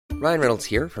Ryan Reynolds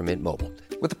here from Mint Mobile.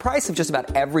 With the price of just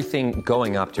about everything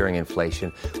going up during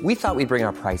inflation, we thought we'd bring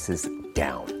our prices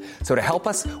down. So to help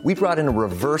us, we brought in a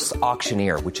reverse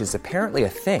auctioneer, which is apparently a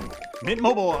thing. Mint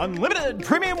Mobile Unlimited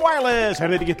Premium Wireless. How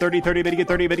to get 30, 30, bit to get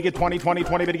 30, bit to get 20, 20,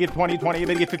 20, bit to get 20, 20,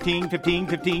 bit to get 15, 15,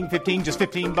 15, 15, just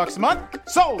 $15 a month?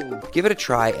 Sold! Give it a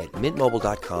try at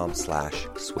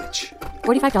mintmobile.com/switch.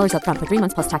 $45 up front for 3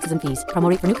 months plus taxes and fees. Promo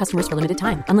rate for new customers for limited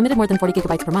time. Unlimited more than 40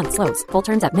 gigabytes per month. Slows full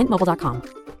terms at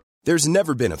mintmobile.com. There's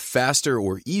never been a faster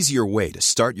or easier way to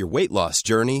start your weight loss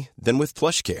journey than with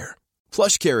PlushCare.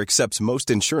 PlushCare accepts most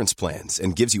insurance plans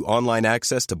and gives you online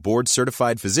access to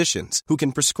board-certified physicians who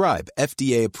can prescribe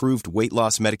FDA-approved weight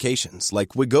loss medications like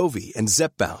Wegovy and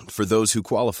Zepbound for those who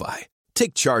qualify.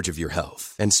 Take charge of your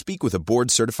health and speak with a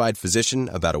board-certified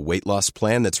physician about a weight loss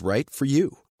plan that's right for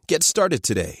you. Get started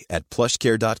today at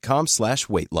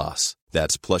plushcare.com/weight loss.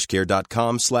 That's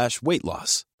plushcare.com/weight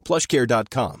loss.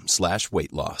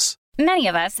 plushcare.com/weight loss. Many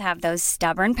of us have those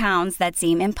stubborn pounds that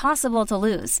seem impossible to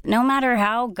lose, no matter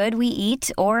how good we eat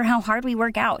or how hard we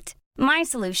work out. My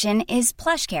solution is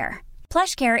PlushCare.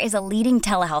 PlushCare is a leading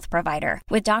telehealth provider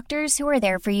with doctors who are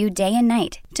there for you day and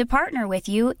night to partner with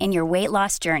you in your weight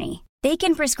loss journey. They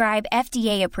can prescribe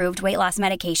FDA-approved weight loss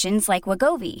medications like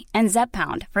Wegovy and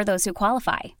Zepbound for those who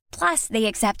qualify. Plus, they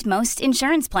accept most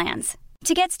insurance plans.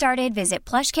 To get started, visit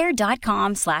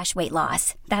plushcare.com/weight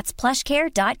loss. That's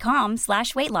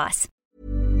plushcare.com/weight loss.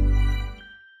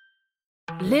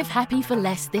 Live happy for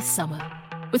less this summer.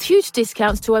 With huge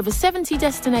discounts to over 70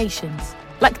 destinations,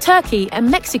 like Turkey and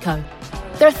Mexico.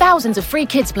 There are thousands of free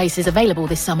kids places available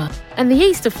this summer, and the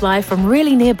Easter fly from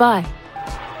really nearby.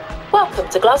 Welcome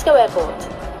to Glasgow Airport.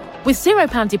 With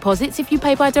 £0 deposits if you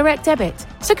pay by direct debit.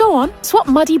 So go on, swap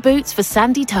muddy boots for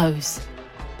sandy toes.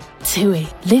 TUI,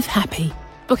 live happy.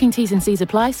 Booking T's and C's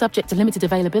apply, subject to limited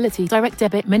availability. Direct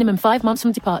debit, minimum 5 months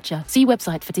from departure. See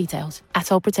website for details.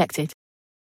 Atoll protected.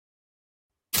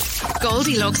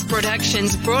 Goldilocks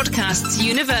Productions broadcasts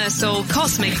universal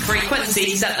cosmic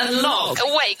frequencies that unlock,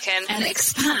 awaken, and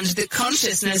expand the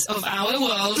consciousness of our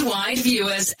worldwide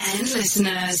viewers and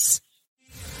listeners.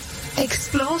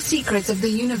 Explore secrets of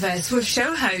the universe with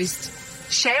show host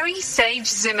Sherry Sage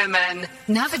Zimmerman.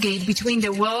 Navigate between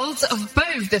the worlds of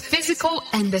both the physical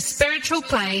and the spiritual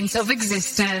planes of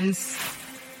existence.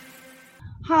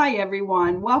 Hi,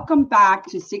 everyone. Welcome back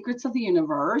to Secrets of the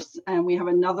Universe, and we have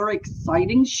another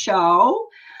exciting show.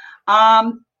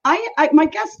 My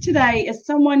guest today is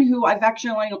someone who I've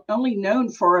actually only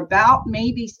known for about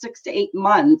maybe 6 to 8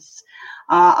 months.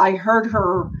 I heard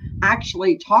her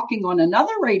actually talking on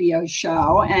another radio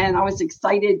show, and I was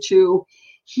excited to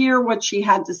hear what she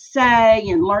had to say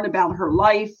and learn about her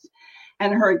life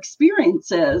and her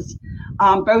experiences,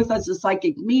 both as a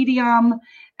psychic medium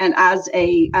and as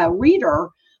a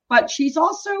reader. But she's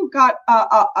also got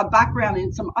a background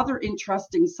in some other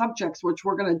interesting subjects, which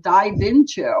we're going to dive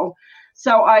into.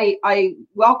 So I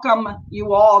welcome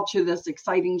you all to this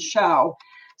exciting show.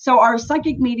 So our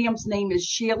psychic medium's name is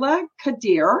Sheila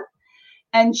Kadir.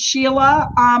 And Sheila,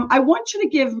 I want you to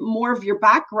give more of your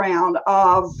background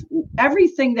of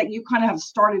everything that you kind of have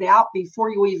started out before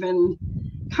you even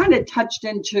kind of touched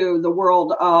into the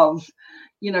world of,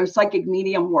 psychic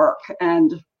medium work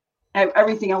and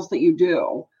everything else that you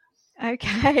do.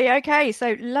 Okay.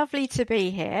 So lovely to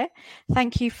be here.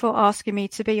 Thank you for asking me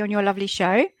to be on your lovely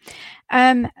show.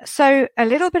 So a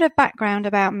little bit of background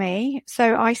about me.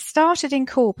 So I started in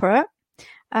corporate.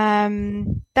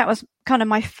 That was kind of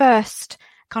my first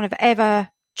kind of ever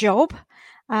job.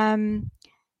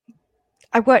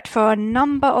 I worked for a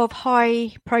number of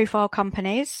high profile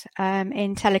companies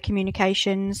in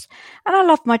telecommunications, and I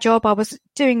loved my job. I was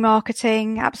doing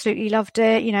marketing, absolutely loved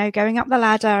it, going up the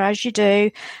ladder as you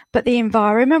do, but the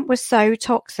environment was so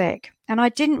toxic. And I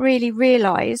didn't really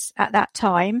realize at that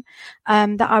time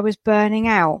that I was burning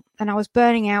out. And I was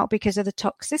burning out because of the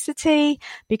toxicity,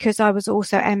 because I was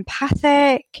also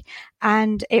empathic.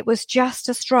 And it was just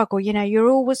a struggle. You're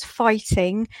always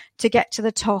fighting to get to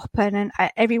the top, and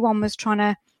everyone was trying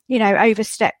to,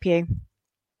 overstep you.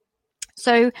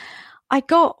 So I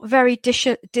got very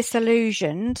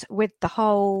disillusioned with the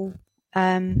whole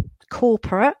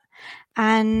corporate,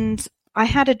 and I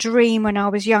had a dream when I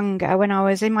was younger, when I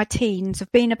was in my teens,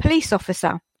 of being a police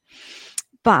officer.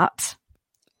 But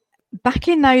back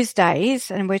in those days,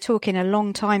 and we're talking a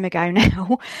long time ago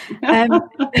now,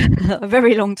 a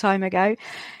very long time ago,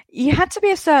 you had to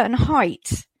be a certain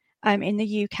height in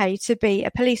the UK to be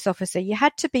a police officer. You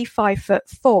had to be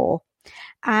 5'4",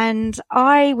 and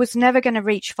I was never going to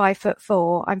reach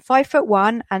 5'4". I'm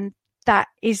 5'1", and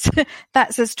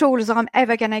that's as tall as I'm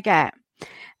ever going to get.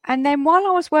 And then while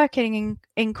I was working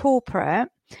in corporate,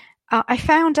 I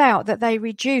found out that they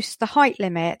reduced the height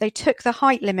limit. They took the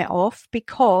height limit off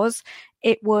because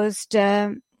it was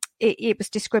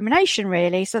discrimination,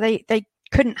 really. So they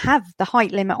couldn't have the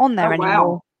height limit on there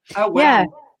anymore. Oh, wow. Yeah.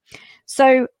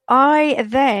 So I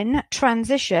then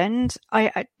transitioned.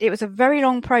 It was a very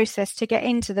long process to get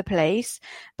into the police,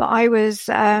 but I was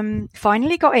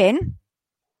finally got in.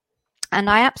 And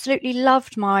I absolutely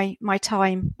loved my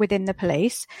time within the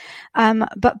police.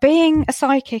 But being a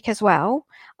psychic as well,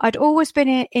 I'd always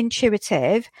been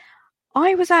intuitive.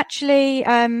 I was actually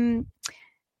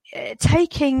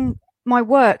taking my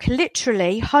work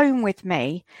literally home with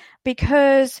me,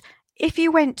 because if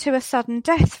you went to a sudden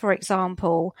death, for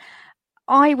example,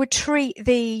 I would treat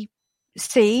the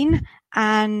scene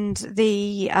and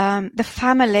the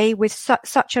family with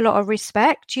such a lot of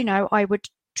respect. You know, I would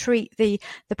treat the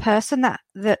person that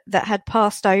had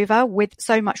passed over with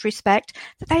so much respect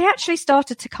that they actually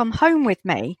started to come home with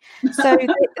me. So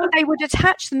they would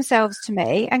attach themselves to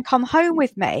me and come home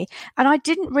with me, and I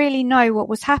didn't really know what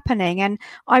was happening, and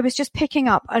I was just picking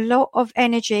up a lot of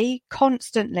energy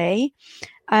constantly,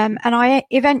 and I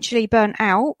eventually burnt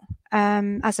out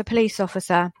as a police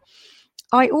officer.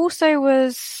 I also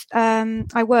was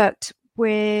I worked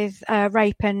with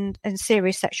rape and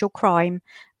serious sexual crime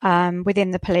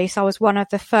within the police. I was one of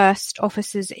the first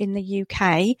officers in the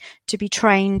UK to be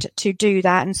trained to do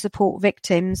that and support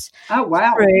victims. Oh,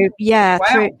 wow.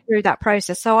 Through that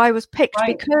process. So I was picked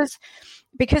right.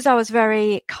 because I was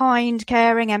very kind,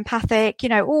 caring, empathic, you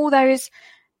know, all those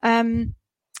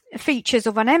features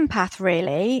of an empath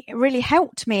really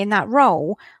helped me in that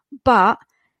role. But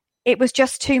it was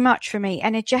just too much for me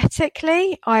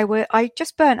energetically. I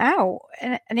just burnt out,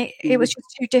 and it was just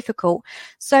too difficult.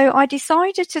 So I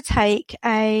decided to take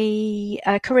a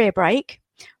career break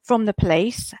from the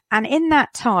police. And in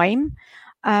that time,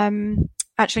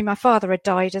 actually my father had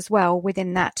died as well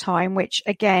within that time, which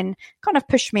again kind of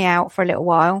pushed me out for a little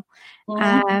while.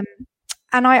 And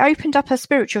I opened up a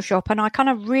spiritual shop, and I kind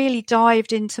of really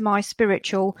dived into my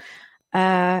spiritual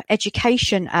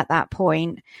education at that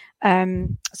point.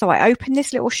 So I opened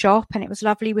this little shop, and it was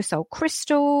lovely. We sold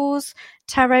crystals,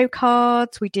 tarot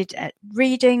cards. We did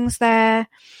readings there.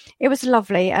 It was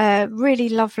lovely, really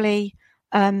lovely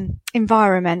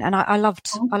environment, and I loved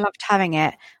having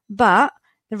it. But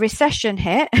the recession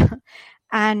hit,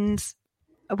 and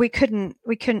we couldn't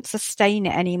sustain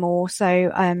it anymore.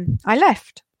 So I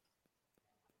left.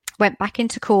 Went back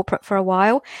into corporate for a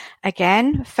while,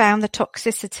 again, found the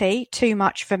toxicity too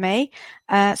much for me.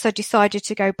 So decided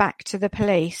to go back to the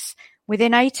police.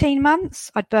 Within 18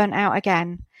 months, I'd burnt out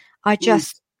again.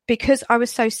 Because I was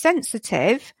so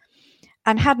sensitive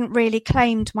and hadn't really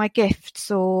claimed my gifts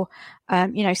or,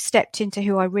 stepped into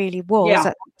who I really was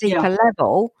at a deeper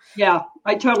level. Yeah,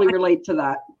 I totally relate to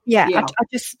that. Yeah.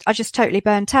 I just totally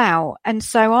burnt out. And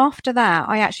so after that,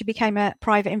 I actually became a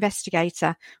private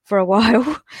investigator for a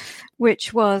while,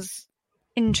 which was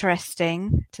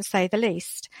interesting to say the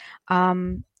least.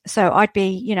 So I'd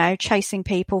be, chasing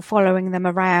people, following them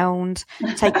around,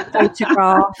 taking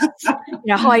photographs,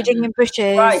 hiding in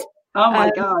bushes. Right. Oh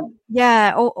my God.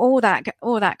 Yeah. All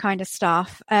that kind of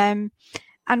stuff. And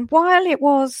while it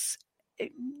was,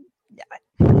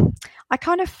 I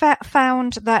kind of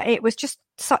found that it was just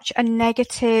such a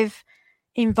negative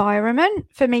environment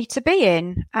for me to be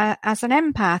in as an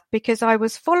empath, because I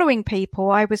was following people,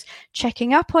 I was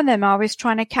checking up on them, I was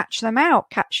trying to catch them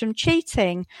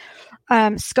cheating,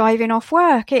 skiving off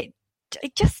work. It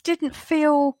just didn't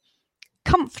feel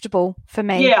comfortable for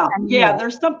me. Yeah. There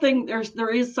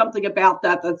is something about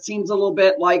that seems a little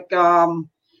bit like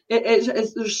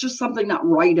there's just something not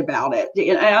right about it.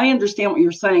 And I understand what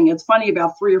you're saying. It's funny,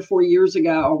 about 3 or 4 years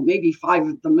ago, maybe 5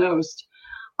 at the most,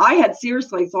 I had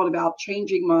seriously thought about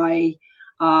changing my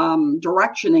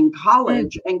direction in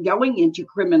college and going into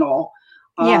criminal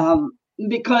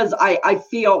because I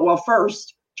feel, well,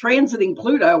 first, transiting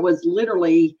Pluto was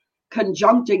literally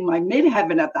conjuncting my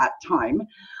midheaven at that time,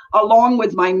 along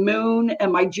with my moon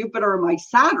and my Jupiter and my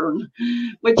Saturn,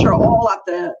 which are all at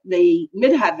the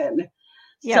midheaven.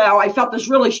 Yeah. So I felt this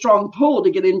really strong pull to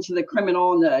get into the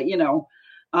criminal and the,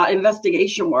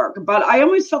 investigation work. But I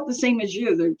always felt the same as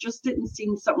you. There just didn't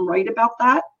seem something right about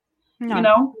that.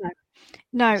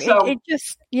 No, so,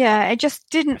 it just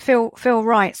didn't feel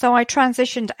right. So I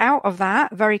transitioned out of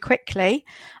that very quickly.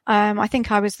 I think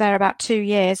I was there about 2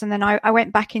 years, and then I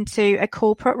went back into a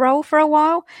corporate role for a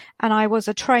while, and I was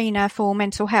a trainer for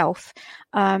mental health,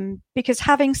 because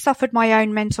having suffered my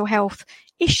own mental health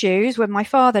issues when my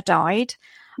father died,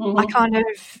 I kind of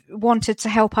wanted to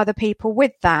help other people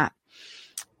with that.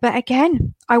 But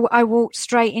again, I walked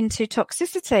straight into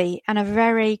toxicity and a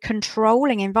very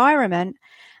controlling environment.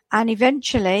 And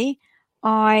eventually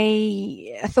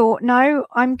I thought, no,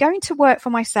 I'm going to work for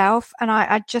myself. And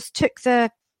I just took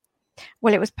it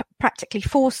was practically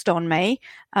forced on me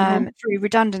through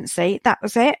redundancy. That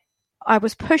was it. I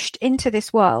was pushed into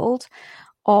this world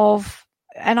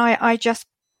and I just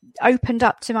opened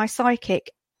up to my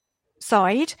psychic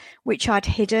side, which I'd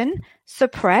hidden,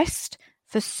 suppressed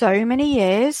for so many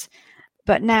years.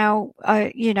 But now,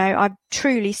 I've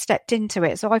truly stepped into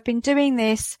it. So I've been doing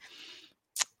this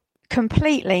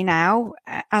completely now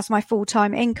as my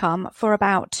full-time income for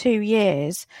about 2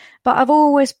 years. But I've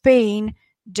always been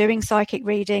doing psychic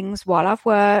readings while I've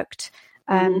worked,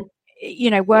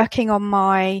 working on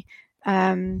my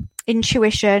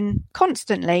intuition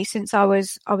constantly since I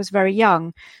was very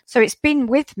young. So it's been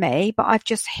with me, but I've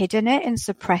just hidden it and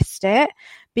suppressed it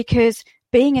because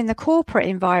being in the corporate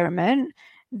environment,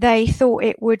 they thought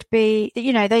it would be,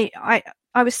 I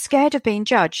was scared of being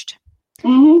judged,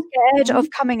 scared of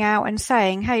coming out and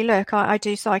saying, hey, look, I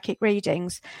do psychic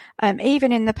readings.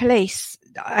 Even in the police,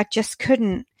 I just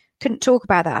couldn't talk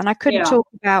about that. And I couldn't talk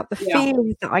about the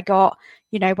feelings that I got,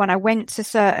 when I went to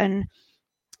certain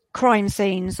crime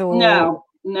scenes or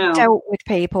dealt with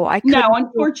people.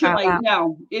 Unfortunately,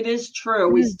 no, it is true.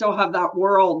 We still have that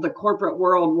world, the corporate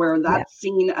world, where that's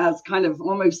seen as kind of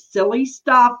almost silly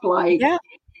stuff.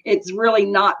 It's really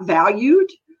not valued.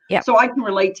 So I can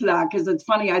relate to that because it's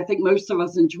funny. I think most of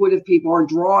us intuitive people are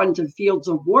drawn to fields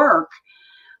of work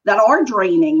that are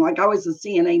draining. Like I was a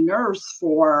CNA nurse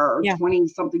for 20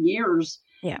 something years.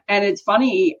 Yeah. And it's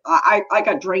funny, I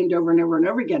got drained over and over and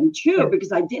over again too,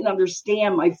 because I didn't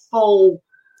understand my full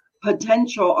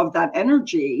potential of that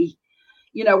energy,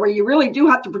 where you really do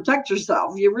have to protect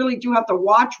yourself. You really do have to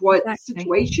watch what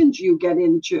situations you get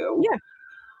into. Yeah.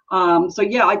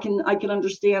 I can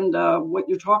understand what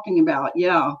you're talking about.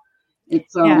 Yeah.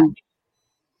 It's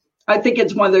I think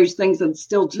it's one of those things that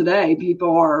still today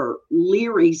people are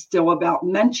leery still about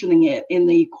mentioning it in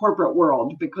the corporate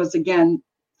world, because again,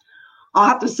 I'll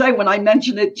have to say when I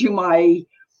mentioned it to my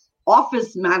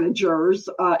office managers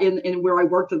in where I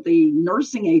worked at the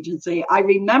nursing agency, I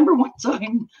remember one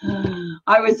time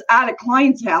I was at a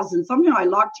client's house and somehow I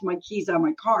locked my keys out of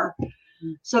my car.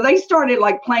 So they started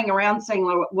playing around saying,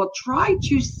 well, try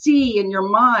to see in your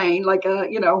mind,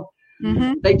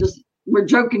 they just were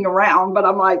joking around, but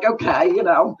I'm like, okay,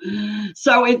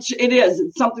 so it's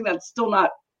something that's still not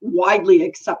widely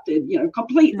accepted,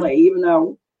 completely, even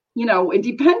though, it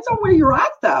depends on where you're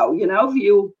at though,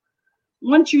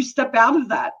 once you step out of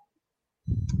that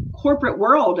corporate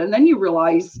world and then you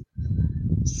realize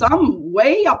some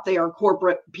way up there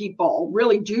corporate people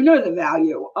really do know the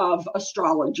value of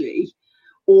astrology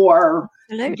or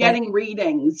getting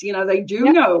readings, they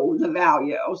do know the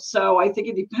value. So I think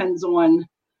it depends on,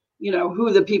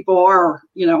 who the people are,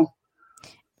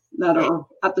 that are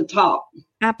at the top.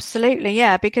 Absolutely.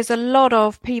 Yeah. Because a lot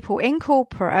of people in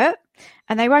corporate,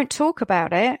 and they won't talk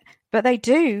about it, but they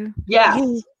do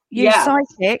use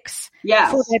psychics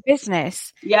for their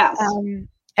business. Yes.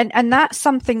 And that's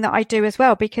something that I do as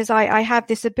well, because I have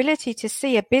this ability to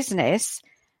see a business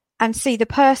and see the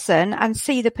person and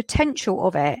see the potential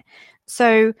of it.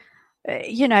 So,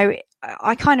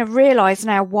 I kind of realize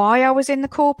now why I was in the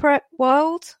corporate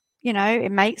world.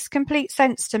 It makes complete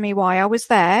sense to me why I was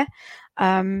there.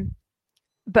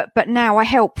 But now I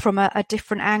help from a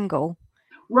different angle.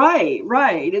 Right.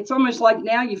 It's almost like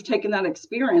now you've taken that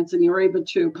experience and you're able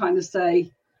to kind of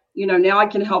say, now I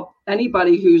can help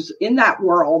anybody who's in that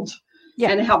world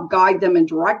and help guide them and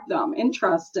direct them.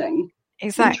 Interesting.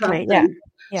 Exactly. Interesting.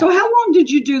 Yeah. So how long did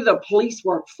you do the police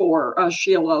work for,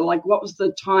 Sheila? What was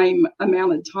the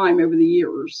amount of time over the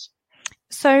years?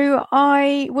 So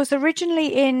I was originally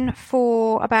in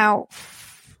for about,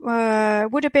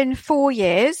 would have been 4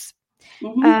 years.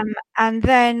 And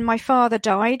then my father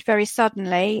died very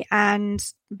suddenly, and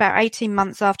about 18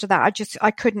 months after that,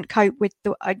 I couldn't cope with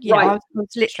I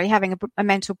was literally having a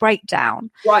mental breakdown.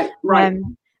 Right.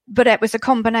 But it was a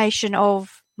combination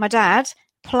of my dad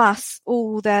plus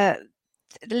all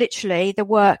literally the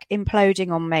work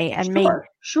imploding on me and me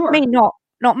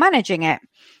not managing it,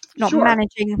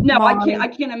 managing. No, I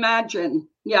can't imagine.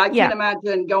 Yeah, I can't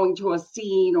imagine going to a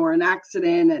scene or an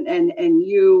accident and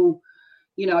you.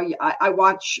 I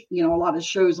watch, a lot of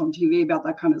shows on TV about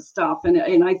that kind of stuff.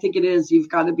 And I think you've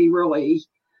got to be really,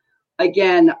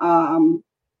 again,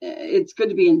 it's good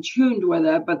to be in tune with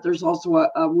it, but there's also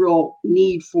a real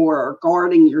need for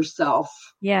guarding yourself.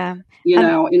 Yeah.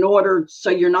 In order so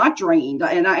you're not drained.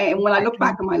 And when I look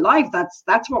back in my life,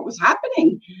 that's what was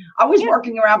happening. I was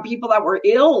working around people that were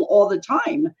ill all the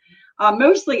time,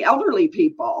 mostly elderly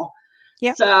people.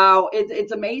 Yeah. So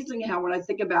it's amazing how when I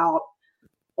think about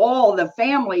all the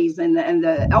families and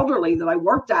the elderly that I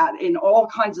worked at in all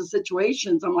kinds of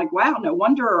situations. I'm like, wow, no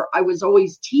wonder I was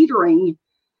always teetering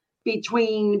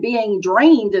between being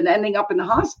drained and ending up in the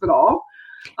hospital.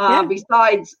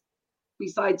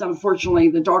 Besides, unfortunately,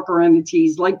 the darker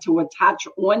entities like to attach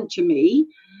onto me.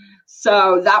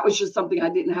 So that was just something I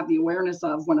didn't have the awareness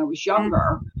of when I was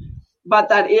younger. But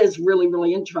that is really,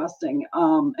 really interesting.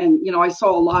 And, I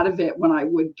saw a lot of it when I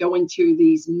would go into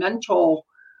these mental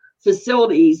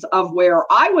facilities of where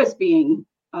I was being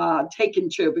taken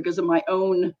to because of my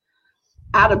own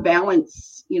out of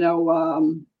balance,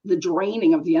 the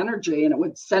draining of the energy. And it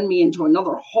would send me into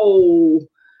another whole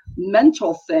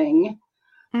mental thing.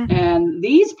 Mm-hmm. And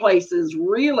these places,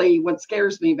 really, what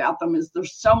scares me about them is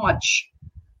there's so much,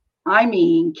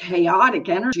 chaotic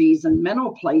energies and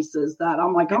mental places that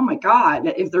I'm like, oh my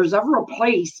God, if there's ever a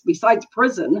place besides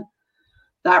prison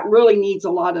that really needs a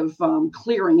lot of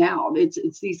clearing out,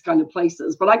 it's these kind of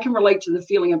places. But I can relate to the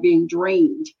feeling of being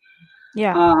drained.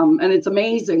 Yeah. And it's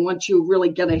amazing once you really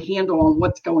get a handle on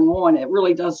what's going on, it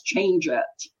really does change it.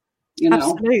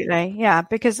 Absolutely. Yeah.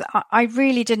 Because I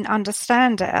really didn't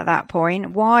understand it at that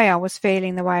point, why I was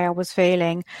feeling the way I was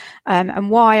feeling, and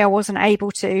why I wasn't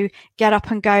able to get up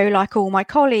and go like all my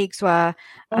colleagues were.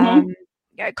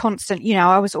 Constant,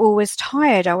 I was always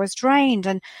tired, I was drained.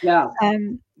 And,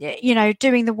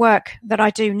 doing the work that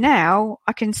I do now,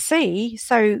 I can see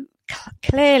so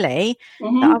clearly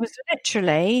that I was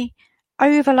literally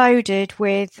overloaded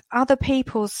with other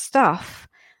people's stuff.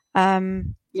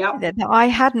 That I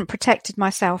hadn't protected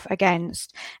myself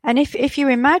against. And if you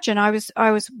imagine, I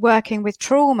was working with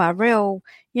trauma, real,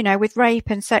 with rape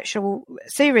and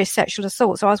serious sexual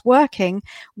assault. So I was working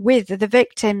with the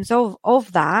victims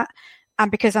of that. And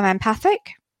because I'm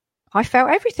empathic, I felt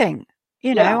everything,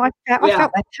 I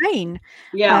felt their pain.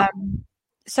 Yeah.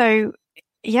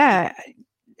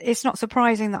 It's not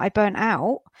surprising that I burnt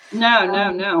out. No.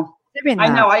 I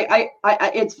know. I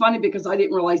it's funny because I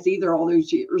didn't realize either all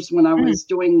those years when I was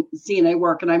doing CNA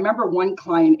work. And I remember one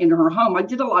client in her home, I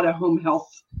did a lot of home health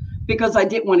because I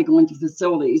didn't want to go into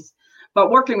facilities,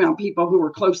 but working around people who were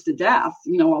close to death,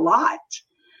 a lot.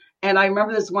 And I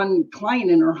remember this one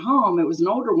client in her home, it was an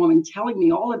older woman telling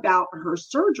me all about her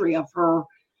surgery of her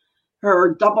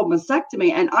double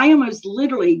mastectomy. And I almost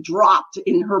literally dropped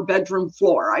in her bedroom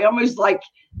floor. I almost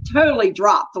totally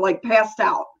dropped, passed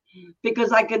out.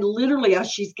 Because I could literally,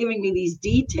 as she's giving me these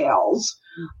details,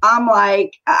 I'm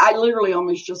like, I literally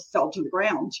almost just fell to the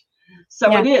ground. So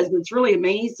it's really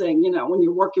amazing, when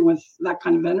you're working with that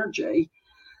kind of energy.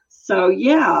 So,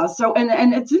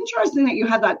 and it's interesting that you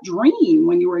had that dream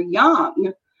when you were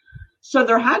young. So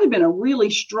there had to have been a really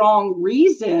strong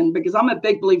reason, because I'm a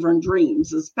big believer in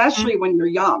dreams, especially when you're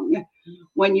young,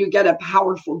 when you get a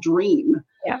powerful dream.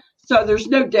 Yeah. So there's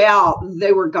no doubt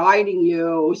they were guiding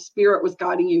you, spirit was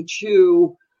guiding you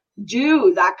to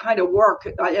do that kind of work.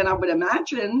 And I would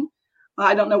imagine,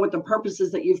 I don't know what the purpose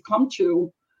is that you've come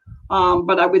to,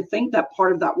 but I would think that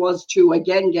part of that was to,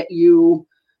 again, get you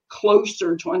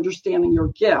closer to understanding your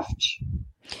gift.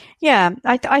 Yeah,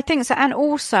 I think so. And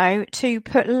also to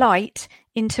put light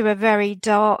into a very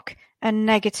dark and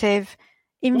negative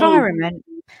environment.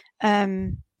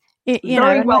 Very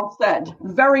well said.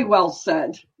 Very well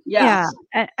said. Yes.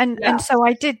 Yeah. And so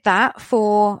I did that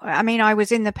I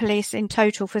was in the police in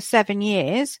total for 7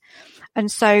 years.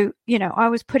 And so, I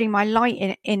was putting my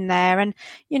light in there. And,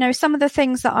 some of the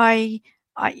things that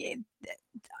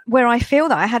where I feel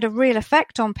that I had a real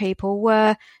effect on people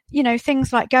were,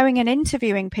 things like going and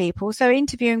interviewing people. So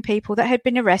interviewing people that had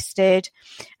been arrested,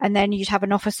 and then you'd have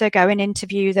an officer go and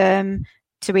interview them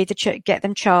to either get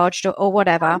them charged or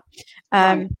whatever.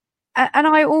 Right. And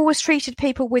I always treated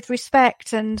people with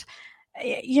respect, and,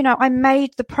 I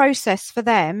made the process for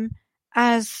them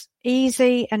as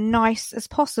easy and nice as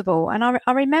possible. And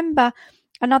I remember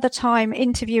another time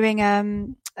interviewing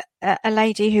a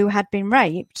lady who had been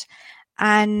raped,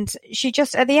 and she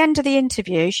just, at the end of the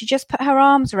interview, she just put her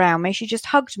arms around me. She just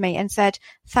hugged me and said,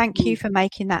 "Thank you for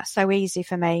making that so easy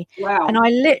for me." Wow. And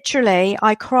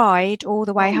I cried all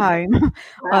the way home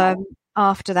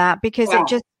after that, because it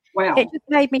just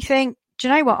made me think, do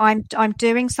you know what? I'm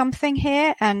doing something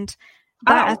here, and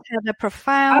that has had a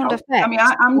profound effect.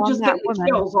 I'm just getting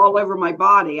chills all over my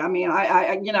body. I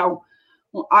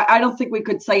don't think we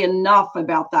could say enough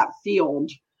about that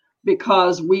field,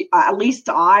 because at least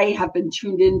I have been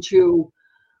tuned into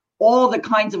all the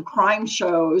kinds of crime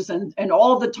shows and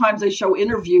all the times they show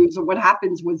interviews of what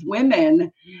happens with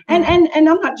women. And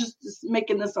I'm not just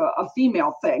making this a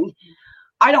female thing.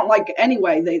 I don't like,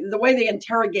 anyway, the way they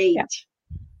interrogate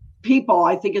people,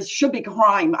 I think it should be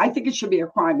crime. I think it should be a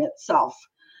crime itself.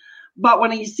 But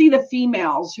when you see the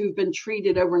females who've been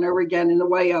treated over and over again in the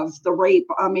way of the rape,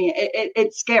 I mean,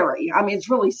 it's scary. I mean, it's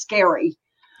really scary.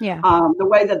 Yeah. The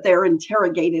way that they're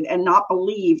interrogated and not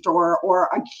believed or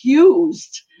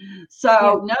accused.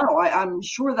 So no, I'm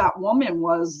sure that woman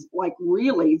was like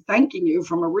really thanking you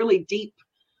from a really deep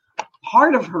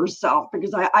part of herself,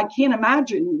 because I can't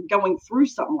imagine going through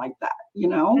something like that, you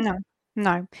know?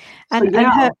 No. And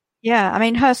I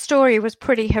mean, her story was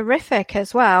pretty horrific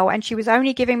as well. And she was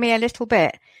only giving me a little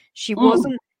bit. She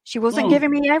wasn't giving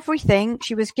me everything.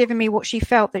 She was giving me what she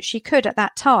felt that she could at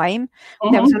that time.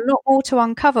 There was a lot more to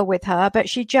uncover with her, but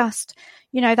she just,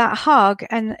 you know, that hug,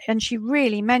 and she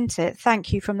really meant it.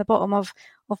 Thank you from the bottom of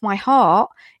my heart,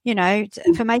 you know,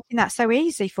 for making that so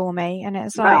easy for me. And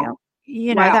it's like,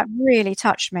 you know, that really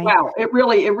touched me. Wow. It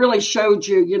really showed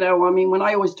you, you know, I mean, when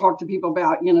I always talk to people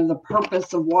about, you know, the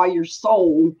purpose of why your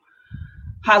soul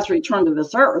has returned to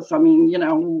this earth. I mean, you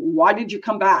know, why did you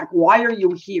come back? Why are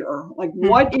you here? Like,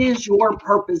 what is your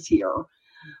purpose here?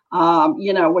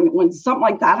 You know, when something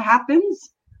like that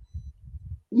happens,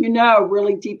 you know,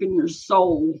 really deep in your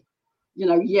soul, you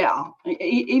know,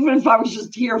 even if I was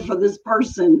just here for this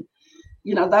person,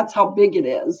 you know, that's how big it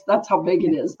is. That's how big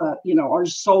it is that, you know, our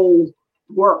soul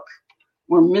work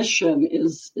or mission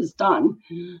is done.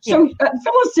 So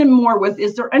fill us in more with,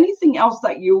 is there anything else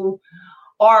that you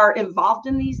are involved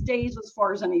in these days as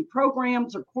far as any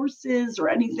programs or courses or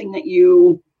anything that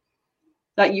you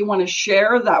want to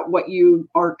share, that what you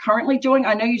are currently doing?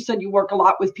 I know you said you work a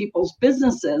lot with people's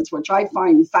businesses, which I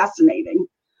find fascinating.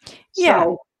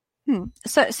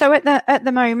 So at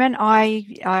the moment,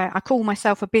 I call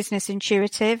myself a business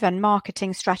intuitive and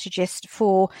marketing strategist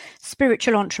for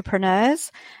spiritual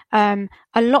entrepreneurs. A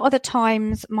lot of the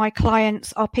times my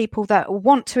clients are people that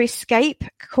want to escape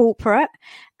corporate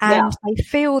and they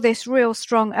feel this real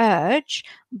strong urge,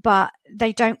 but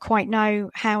they don't quite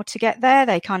know how to get there.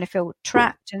 They kind of feel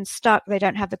trapped and stuck. They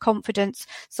don't have the confidence.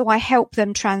 So I help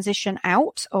them transition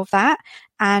out of that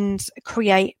and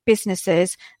create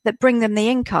businesses that bring them the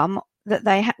income that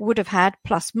they would have had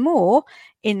plus more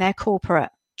in their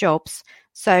corporate jobs.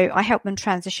 So I help them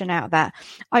transition out of that.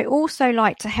 I also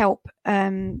like to help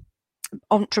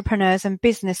entrepreneurs and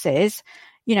businesses,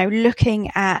 you know, looking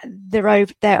at their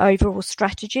overall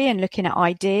strategy and looking at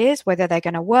ideas, whether they're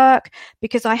going to work,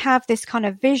 because I have this kind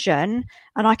of vision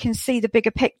and I can see the bigger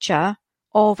picture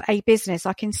of a business.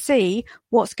 I can see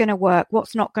what's going to work,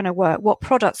 what's not going to work, what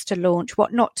products to launch,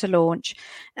 what not to launch.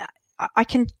 I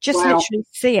can just literally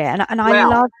see it, and I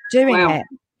love doing it.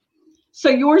 So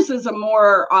yours is a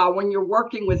more, when you're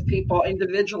working with people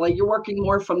individually, you're working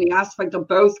more from the aspect of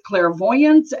both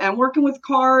clairvoyance and working with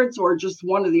cards, or just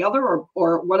one or the other,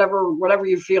 or whatever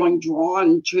you're feeling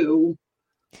drawn to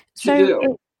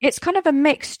do. It's kind of a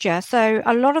mixture. So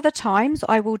a lot of the times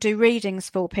I will do readings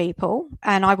for people,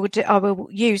 and I will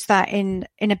use that in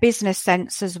a business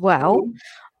sense as well.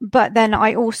 But then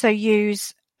I also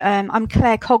use, I'm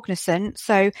claircognizant,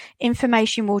 so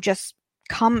information will just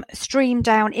stream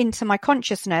down into my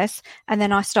consciousness, and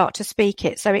then I start to speak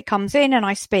it. So it comes in and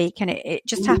I speak, and it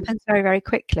just happens very, very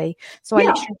quickly. So I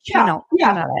literally channel it.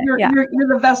 You're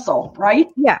the vessel, right?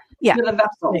 Yeah. You're the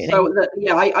vessel. Absolutely.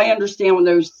 So I understand when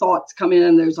those thoughts come in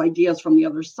and those ideas from the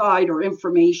other side, or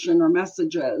information or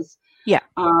messages.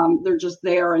 They're just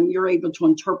there, and you're able to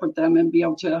interpret them and be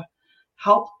able to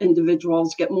help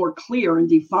individuals get more clear and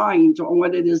defined on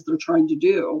what it is they're trying to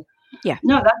do.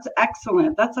 No, that's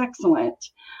excellent. That's excellent.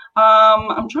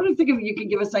 I'm trying to think if you could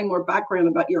give us any more background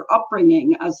about your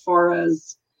upbringing, as far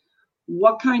as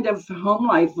what kind of home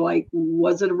life, like,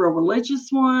 was it a real religious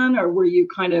one, or were you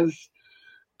kind of,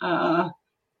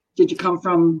 did you come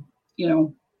from, you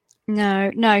know?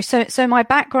 No. So my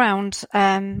background,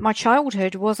 my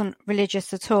childhood wasn't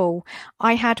religious at all.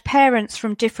 I had parents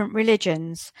from different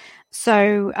religions.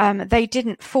 So they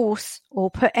didn't force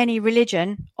or put any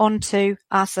religion onto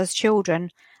us as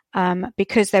children,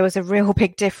 because there was a real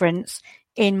big difference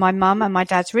in my mum and my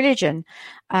dad's religion.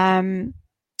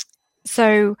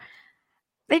 So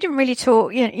they didn't really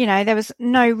talk, you know, there was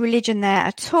no religion there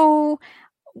at all.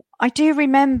 I do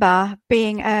remember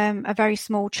being a very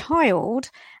small child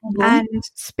and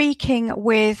speaking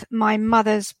with my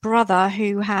mother's brother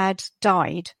who had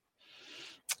died.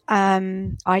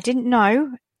 I didn't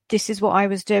know this is what I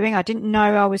was doing. I didn't know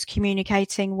I was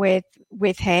communicating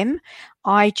with him.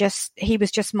 He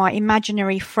was just my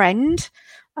imaginary friend.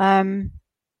 And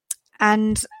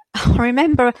I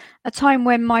remember a time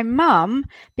when my mum,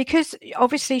 because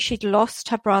obviously she'd lost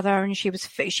her brother and she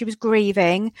was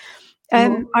grieving.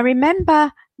 I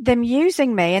remember them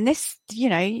using me, and this, you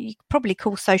know, you probably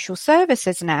call social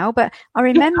services now, but I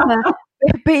remember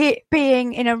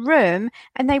being in a room,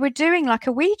 and they were doing like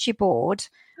a Ouija board.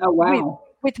 Oh, wow.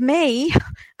 With me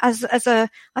as I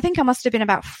think I must have been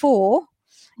about 4,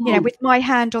 with my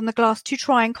hand on the glass to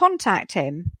try and contact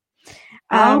him.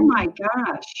 Oh my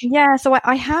gosh. Yeah. So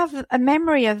I have a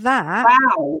memory of that.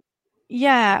 Wow.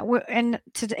 Yeah. And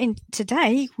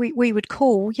today we would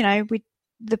call,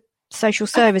 the social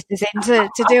services in to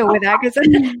deal with that, because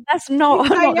that's not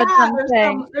a done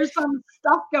thing. There's some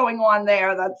stuff going on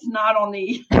there that's not on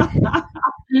the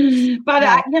but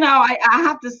I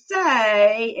have to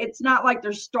say, it's not like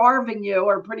they're starving you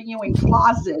or putting you in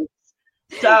closets,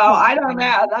 so I don't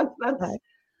know.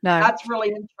 That's really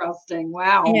interesting.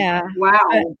 Wow. Yeah.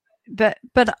 Wow. But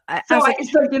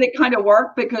so did it kind of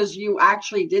work because you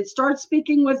actually did start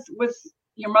speaking with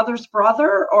your mother's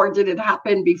brother, or did it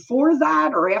happen before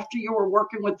that or after you were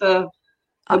working with the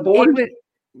board?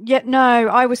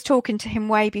 I was talking to him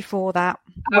way before that.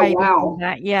 Before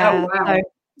that. Yeah. Oh, wow. So,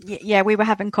 we were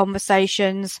having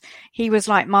conversations. He was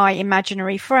like my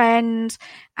imaginary friend,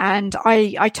 and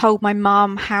I told my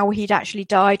mum how he'd actually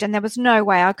died, and there was no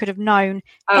way I could have known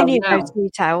any of those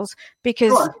details,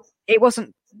 because it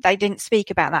wasn't, they didn't speak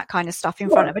about that kind of stuff in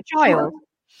front of a child.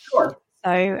 Sure.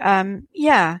 So,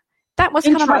 that was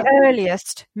kind of my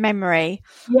earliest memory.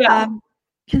 Yeah.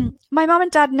 My mum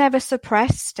and dad never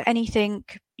suppressed anything,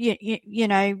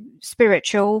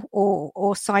 spiritual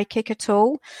or psychic at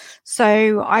all.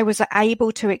 So I was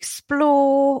able to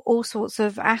explore all sorts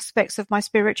of aspects of my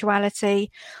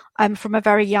spirituality from a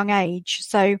very young age.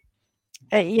 So,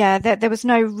 there was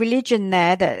no religion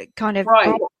there that kind of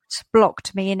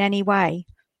blocked me in any way.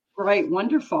 Right.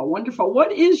 Wonderful. Wonderful.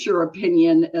 What is your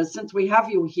opinion, since we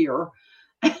have you here?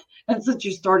 And since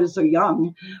you started so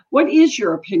young, what is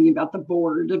your opinion about the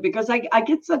board? Because I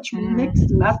get such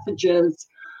mixed messages,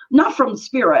 not from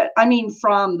spirit, I mean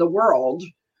from the world.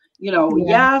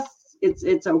 Yes,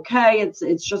 it's okay,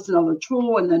 it's just another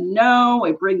tool, and then no,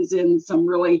 it brings in some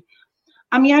really.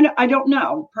 I mean, I don't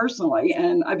know personally,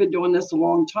 and I've been doing this a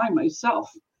long time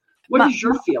myself. What is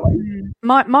your feeling?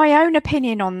 My own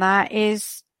opinion on that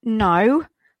is no.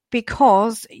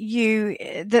 Because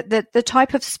the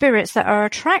type of spirits that are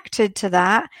attracted to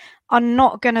that are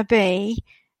not going to be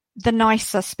the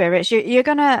nicer spirits. You're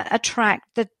going to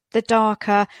attract the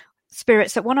darker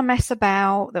spirits that want to mess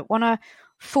about, that want to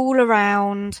fool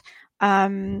around.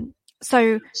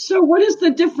 So what is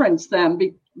the difference then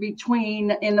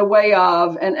between, in the way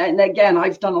of, and again,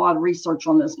 I've done a lot of research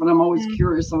on this, but I'm always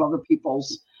curious of other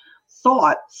people's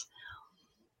thoughts.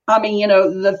 I mean,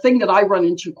 the thing that I run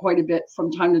into quite a bit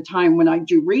from time to time when I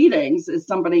do readings is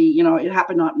somebody, it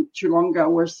happened not too long ago,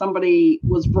 where somebody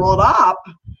was brought up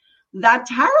that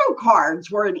tarot cards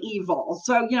were an evil.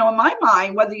 So, in my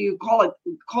mind, whether you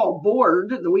call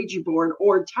board, the Ouija board,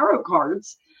 or tarot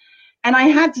cards, and I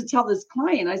had to tell this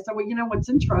client, I said, well, what's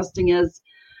interesting is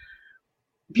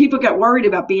people get worried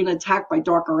about being attacked by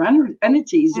darker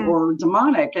entities or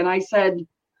demonic. And I said,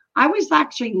 I was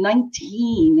actually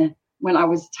 19 when I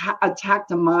was attacked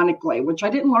demonically, which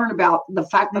I didn't learn about the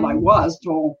fact that I was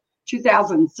till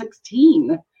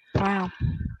 2016. Wow.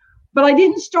 But I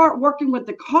didn't start working with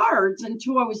the cards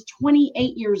until I was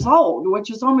 28 years old,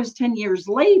 which is almost 10 years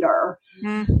later.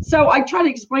 So I try to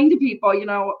explain to people,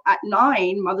 at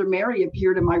 9, Mother Mary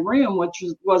appeared in my room, which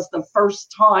was the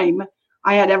first time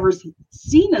I had ever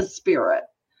seen a spirit.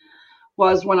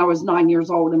 Was when I was 9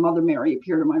 years old, and Mother Mary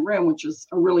appeared in my room, which is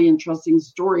a really interesting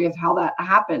story of how that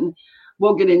happened.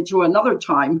 We'll get into another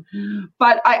time.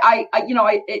 But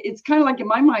it's kind of like in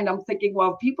my mind, I'm thinking,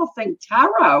 well, if people think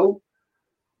tarot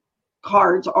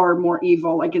cards are more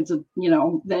evil, like it's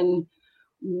then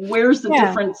where's the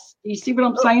difference? You see what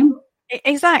I'm saying?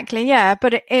 Exactly. Yeah.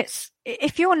 But it's,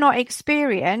 if you're not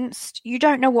experienced, you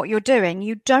don't know what you're doing.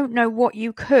 You don't know what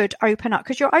you could open up,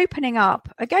 because you're opening up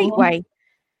a gateway.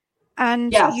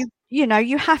 And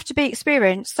you have to be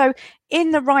experienced. So in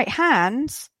the right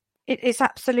hands, it's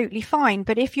absolutely fine.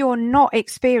 But if you're not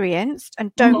experienced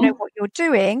and don't know what you're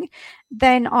doing,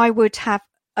 then I would have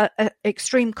a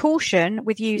extreme caution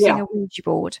with using a Ouija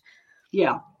board.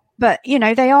 Yeah. But,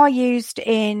 they are used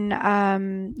in,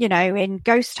 in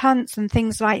ghost hunts and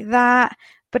things like that.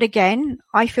 But again,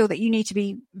 I feel that you need to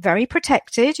be very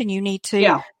protected, and you need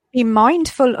to be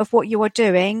mindful of what you are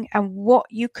doing and what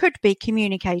you could be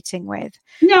communicating with.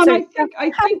 No, so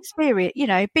I think spirit,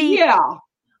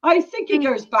 I think it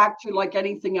goes back to like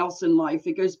anything else in life.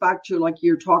 It goes back to, like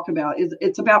you're talking about,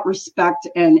 it's about respect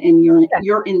and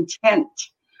your intent,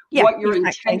 what your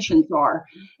intentions are.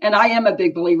 And I am a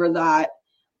big believer that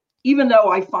even though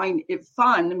I find it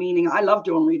fun, meaning I love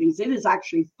doing readings, it is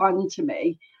actually fun to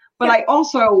me, but I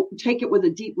also take it with a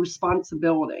deep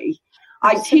responsibility.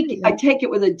 I take it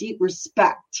with a deep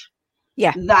respect.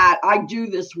 Yeah. That I do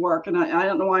this work, and I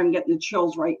don't know why I'm getting the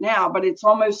chills right now, but it's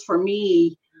almost for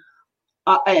me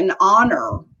an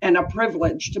honor and a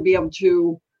privilege to be able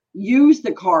to use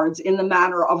the cards in the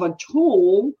manner of a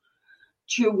tool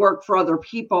to work for other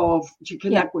people, to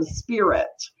connect with spirit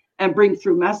and bring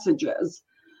through messages.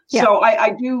 Yeah. So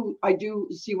I do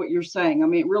see what you're saying. I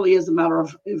mean, it really is a matter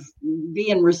of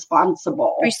being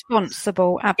responsible.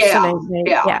 Absolutely.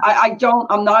 Yeah.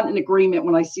 I'm not in agreement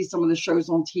when I see some of the shows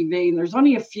on TV, and there's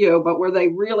only a few, but where they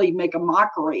really make a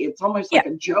mockery. It's almost like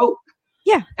a joke.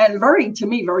 Yeah. And to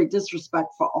me, very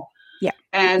disrespectful. Yeah.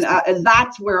 And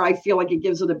that's where I feel like it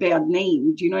gives it a bad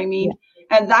name. Do you know what I mean?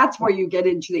 Yeah. And that's where you get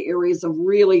into the areas of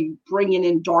really bringing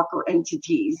in darker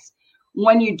entities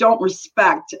when you don't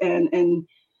respect and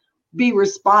be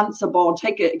responsible,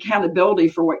 take accountability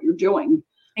for what you're doing.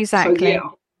 Exactly.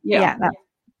 So, yeah. That's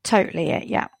totally it.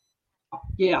 Yeah.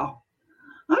 Yeah.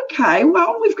 Okay.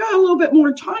 Well, we've got a little bit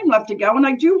more time left to go. And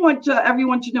I do want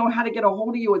everyone to know how to get a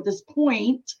hold of you at this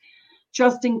point,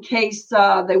 just in case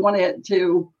they wanted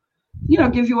to,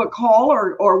 give you a call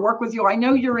or work with you. I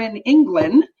know you're in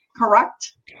England,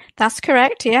 correct? That's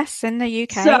correct. Yes, in the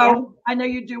UK. So I know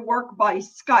you do work by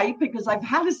Skype, because I've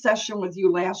had a session with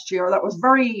you last year that was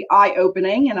very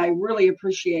eye-opening, and I really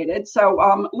appreciate it. So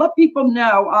let people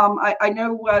know. I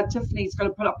know Tiffany's going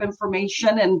to put up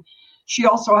information, and she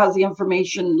also has the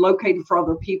information located for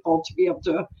other people to be able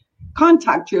to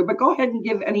contact you. But go ahead and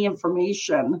give any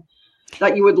information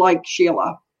that you would like,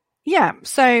 Sheila. Yeah.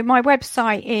 So my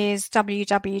website is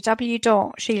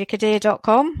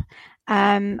www.sheilakadir.com.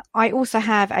 I also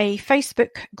have a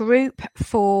Facebook group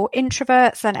for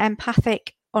introverts and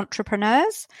empathic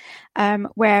entrepreneurs,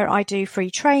 where I do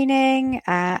free training,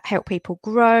 help people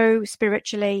grow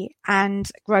spiritually and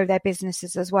grow their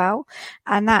businesses as well.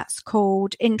 And that's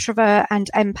called Introvert and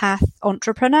Empath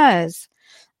Entrepreneurs.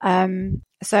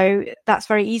 So that's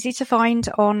very easy to find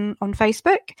on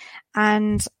Facebook.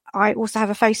 And I also have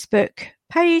a Facebook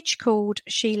page called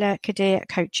Sheila Kadir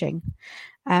Coaching.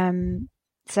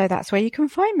 So that's where you can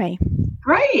find me.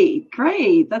 Great.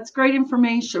 That's great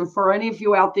information for any of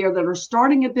you out there that are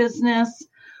starting a business,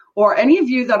 or any of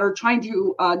you that are trying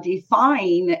to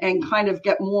define and kind of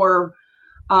get more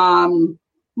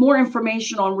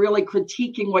information on really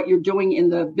critiquing what you're doing in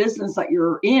the business that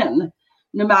you're in,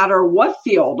 no matter what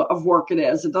field of work it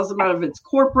is. It doesn't matter if it's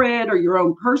corporate or your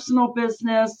own personal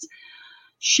business.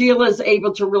 Sheila is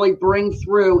able to really bring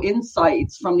through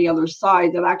insights from the other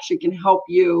side that actually can help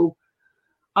you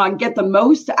get the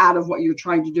most out of what you're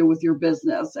trying to do with your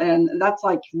business. And that's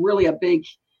like really a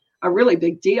really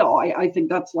big deal. I think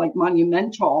that's like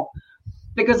monumental,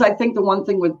 because I think the one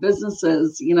thing with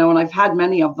businesses, and I've had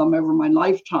many of them over my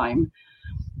lifetime,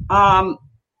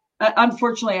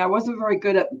 unfortunately, I wasn't very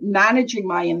good at managing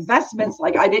my investments.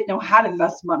 Like, I didn't know how to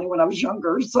invest money when I was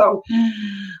younger. So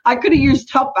I could have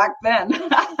used help back then.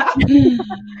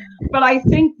 But I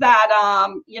think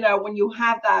that, when you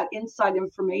have that inside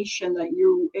information that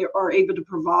you are able to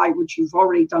provide, which you've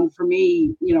already done for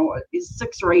me, is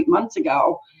 6 or 8 months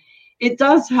ago, it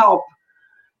does help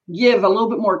give a little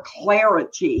bit more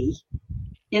clarity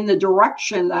in the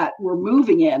direction that we're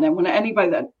moving in. And when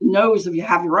anybody that knows, if you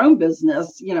have your own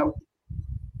business,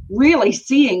 really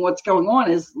seeing what's going on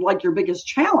is like your biggest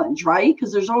challenge, right?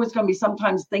 Because there's always going to be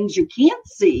sometimes things you can't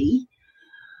see,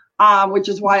 which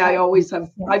is why I've always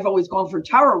gone for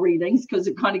tarot readings, because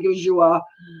it kind of gives you a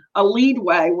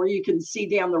leadway where you can see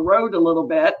down the road a little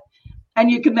bit, and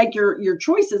you can make your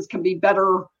choices can be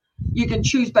better. You can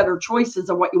choose better choices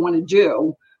of what you want to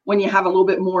do when you have a little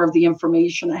bit more of the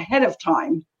information ahead of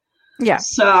time. Yeah.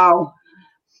 So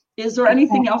is there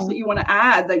anything else that you want to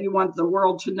add that you want the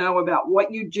world to know about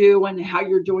what you do and how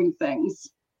you're doing things?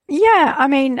 Yeah. I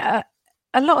mean, a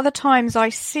lot of the times I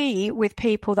see with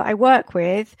people that I work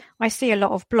with, I see a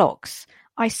lot of blocks.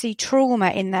 I see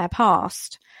trauma in their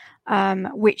past,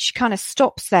 which kind of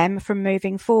stops them from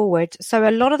moving forward. So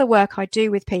a lot of the work I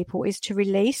do with people is to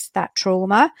release that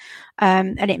trauma.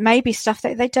 And it may be stuff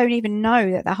that they don't even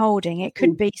know that they're holding. It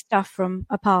could be stuff from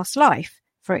a past life,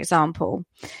 for example.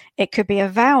 It could be a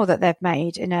vow that they've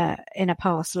made in a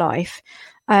past life.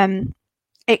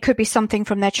 It could be something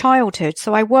from their childhood.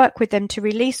 So I work with them to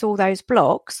release all those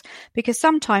blocks, because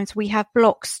sometimes we have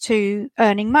blocks to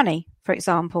earning money, for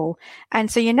example. And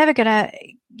so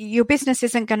your business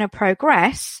isn't going to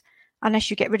progress unless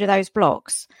you get rid of those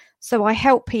blocks. So I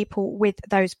help people with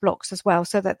those blocks as well,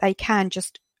 so that they can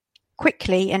just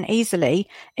quickly and easily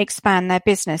expand their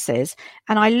businesses.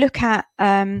 And I look at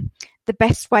the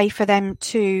best way for them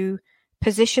to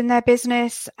position their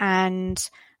business and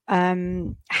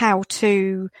how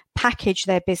to package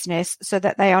their business so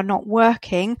that they are not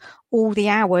working all the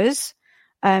hours,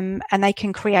 and they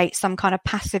can create some kind of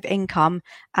passive income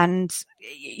and,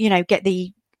 get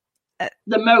the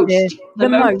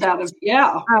most out of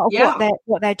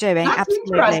what they're doing. That's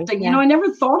absolutely interesting. I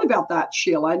never thought about that,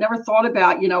 Sheila. I never thought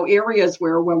about areas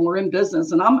where when we're in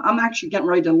business, and I'm actually getting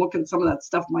ready to look at some of that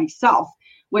stuff myself,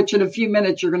 which in a few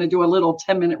minutes you're going to do a little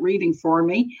 10-minute reading for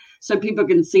me so people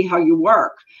can see how you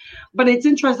work. But it's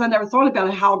interesting. I never thought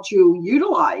about how to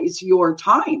utilize your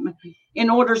time in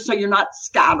order so you're not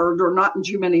scattered or not in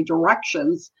too many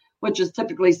directions, which is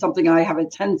typically something I have a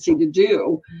tendency to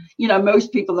do.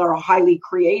 Most people that are highly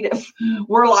creative,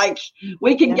 we're like,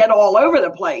 we can get all over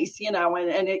the place, and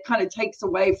it kind of takes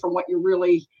away from what you're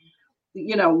really,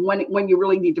 when you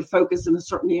really need to focus in a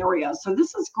certain area. So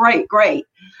this is great.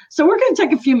 So we're going to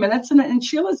take a few minutes and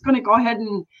Sheila's going to go ahead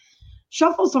and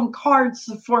shuffle some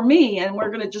cards for me. And we're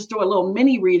going to just do a little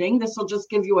mini reading. This will just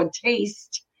give you a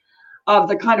taste of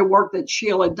the kind of work that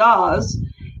Sheila does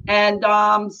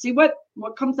and see what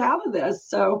comes out of this.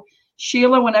 So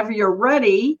Sheila, whenever you're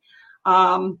ready,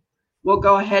 we'll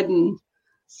go ahead and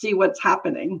see what's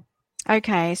happening.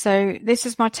 Okay, so this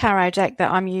is my tarot deck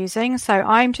that I'm using. So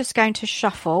I'm just going to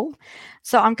shuffle.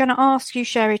 So I'm going to ask you,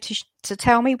 Sherry, to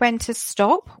tell me when to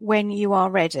stop when you are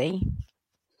ready.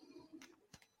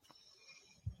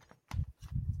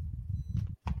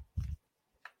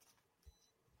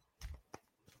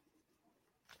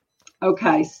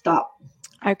 Okay, stop.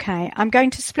 Okay, I'm going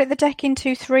to split the deck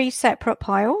into 3 separate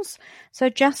piles. So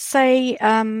just say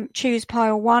choose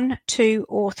pile 1, 2,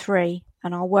 or 3,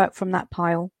 and I'll work from that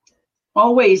pile.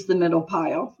 Always the middle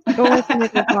pile. Always the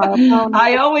middle pile.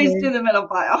 I always do the middle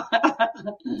pile.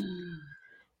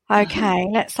 Okay,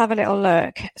 let's have a little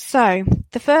look. So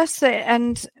the first,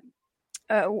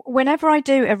 whenever I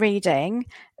do a reading,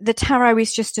 the tarot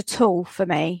is just a tool for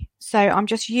me. So I'm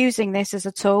just using this as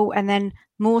a tool, and then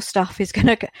more stuff is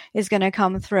gonna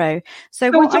come through.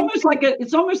 So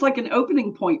it's almost like an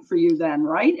opening point for you, then,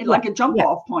 right? It's like a jump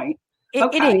off point.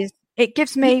 It is. It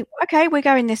gives me, okay, we're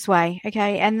going this way.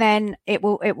 Okay. And then it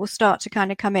will start to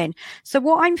kind of come in. So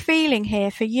what I'm feeling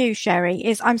here for you, Sherry,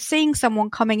 is I'm seeing someone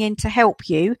coming in to help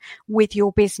you with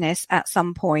your business at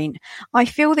some point. I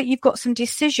feel that you've got some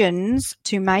decisions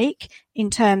to make in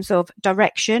terms of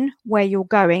direction, where you're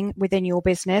going within your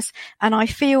business. And I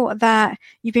feel that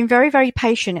you've been very, very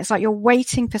patient. It's like you're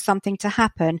waiting for something to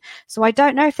happen. So I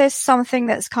don't know if there's something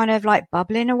that's kind of like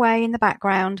bubbling away in the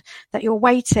background that you're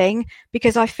waiting,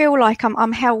 because I feel like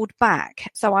I'm held back.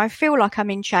 So I feel like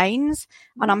I'm in chains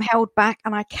and I'm held back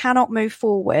and I cannot move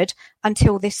forward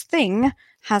until this thing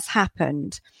has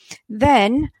happened.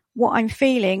 Then what I'm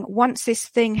feeling, once this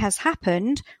thing has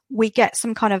happened, we get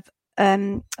some kind of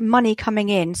money coming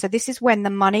in. So this is when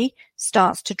the money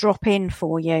starts to drop in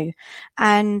for you.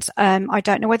 And I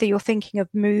don't know whether you're thinking of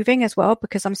moving as well,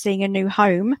 because I'm seeing a new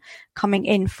home coming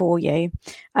in for you.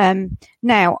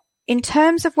 Now, in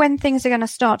terms of when things are going to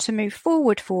start to move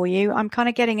forward for you, I'm kind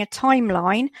of getting a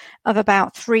timeline of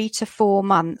about 3 to 4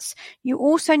 months. You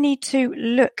also need to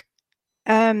look,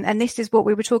 and this is what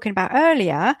we were talking about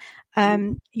earlier,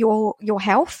 your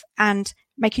health and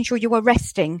making sure you are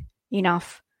resting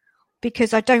enough.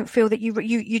 Because I don't feel that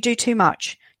you do too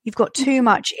much. You've got too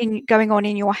much going on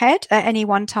in your head at any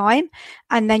one time,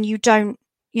 and then you don't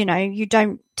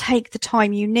take the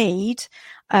time you need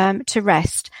to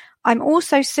rest. I'm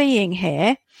also seeing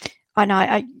here, and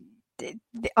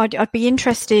I'd be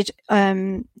interested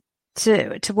to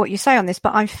what you say on this,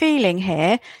 but I'm feeling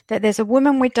here that there's a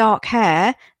woman with dark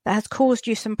hair that has caused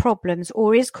you some problems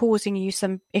or is causing you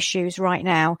some issues right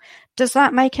now. Does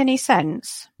that make any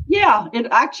sense? Yeah,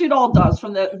 it all does.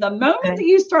 From the moment that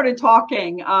you started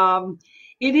talking,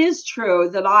 it is true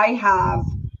that I have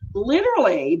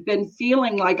literally been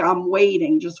feeling like I'm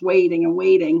waiting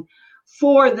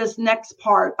for this next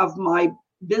part of my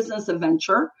business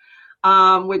adventure,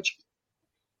 which,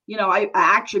 I've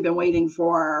actually been waiting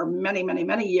for many, many,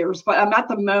 many years, but I'm at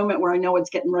the moment where I know it's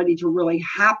getting ready to really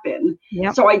happen.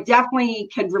 Yep. So I definitely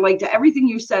can relate to everything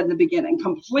you said in the beginning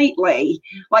completely.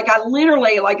 Like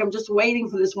I'm just waiting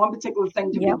for this one particular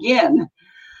thing to begin.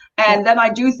 And then I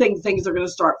do think things are going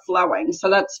to start flowing. So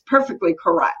that's perfectly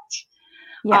correct.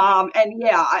 Yeah.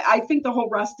 I think the whole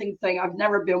resting thing, I've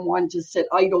never been one to sit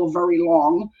idle very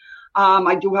long.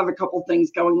 I do have a couple things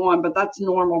going on, but that's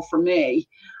normal for me.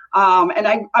 And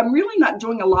I'm really not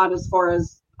doing a lot as far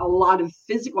as a lot of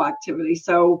physical activity.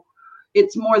 So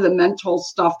it's more the mental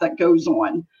stuff that goes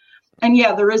on. And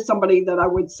yeah, there is somebody that I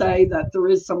would say that there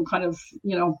is some kind of,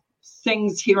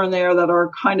 things here and there that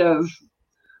are kind of,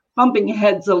 bumping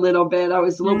heads a little bit. I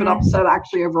was a little bit upset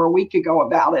actually over a week ago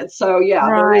about it. So yeah,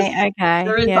 there is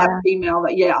that female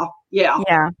that,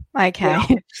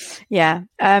 okay.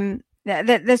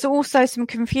 There's also some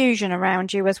confusion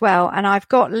around you as well. And I've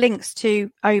got links to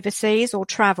overseas or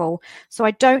travel. So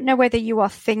I don't know whether you are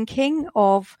thinking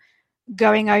of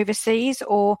going overseas,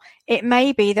 or it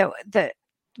may be that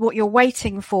what you're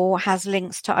waiting for has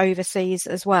links to overseas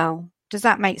as well. Does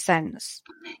that make sense?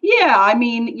 Yeah. I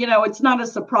mean, it's not a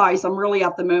surprise. I'm really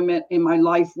at the moment in my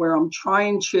life where I'm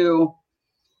trying to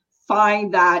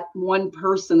find that one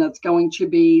person that's going to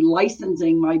be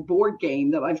licensing my board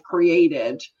game that I've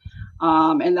created.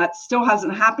 And that still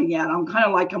hasn't happened yet. I'm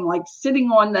like sitting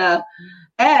on the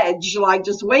edge, like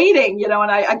just waiting, and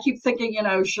I keep thinking,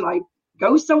 should I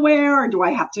go somewhere, or do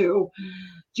I have to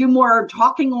do more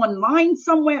talking online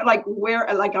somewhere? Like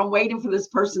I'm waiting for this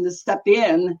person to step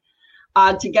in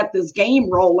to get this game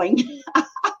rolling.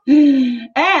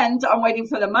 And I'm waiting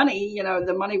for the money.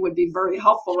 The money would be very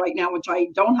helpful right now, which I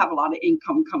don't have a lot of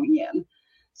income coming in.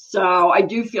 So I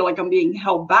do feel like I'm being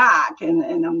held back, and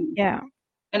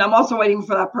I'm also waiting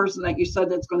for that person that you said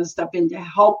that's going to step in to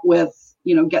help with,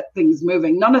 get things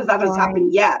moving. None of that has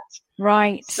happened yet.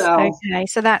 Right. So, okay.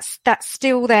 So that's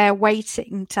still there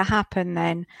waiting to happen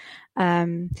then.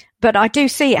 But I do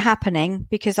see it happening,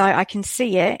 because I can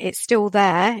see it. It's still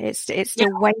there. It's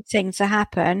still waiting to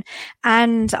happen.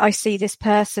 And I see this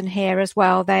person here as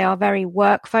well. They are very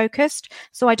work focused.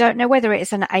 So I don't know whether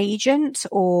it's an agent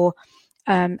or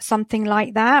something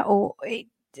like that, or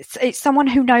it's someone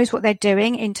who knows what they're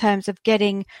doing in terms of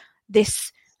getting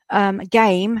this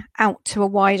game out to a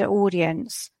wider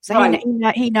audience. So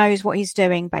he knows what he's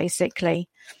doing, basically.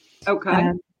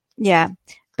 Okay.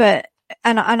 But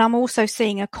and I'm also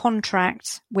seeing a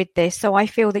contract with this. So I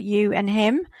feel that you and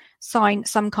him sign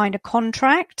some kind of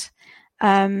contract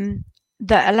that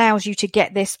allows you to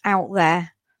get this out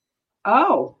there.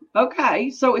 Oh, okay.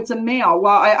 So it's a male.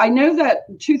 Well, I know that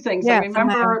two things. I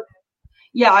remember.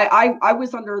 Yeah, I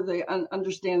was under the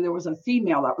understanding there was a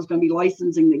female that was going to be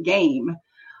licensing the game.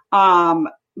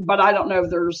 But I don't know if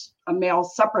there's a male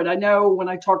separate. I know when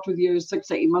I talked with you 6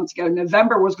 to 8 months ago,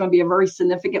 November was going to be a very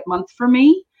significant month for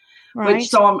me. Right.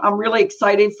 So I'm really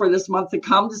excited for this month to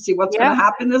come to see what's going to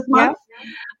happen this month.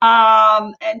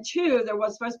 And two, there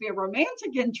was supposed to be a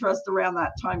romantic interest around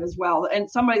that time as well. And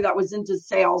somebody that was into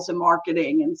sales and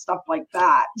marketing and stuff like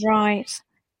that. Right.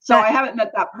 So I haven't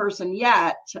met that person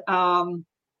yet. Okay.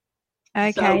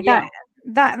 So,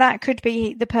 that could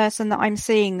be the person that I'm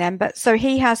seeing then. But so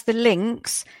he has the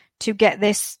links to get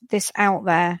this out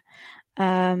there.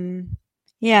 And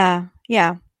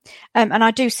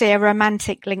I do see a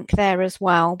romantic link there as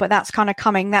well, but that's kind of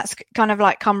come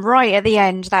right at the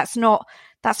end. That's not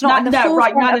in the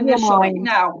forefront not of your initially. mind.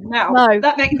 No.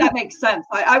 That makes sense.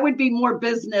 I would be more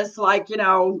business, like,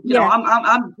 I'm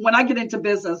when I get into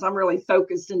business, I'm really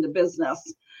focused into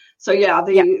business. So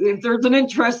if there's an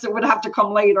interest, it would have to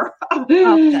come later.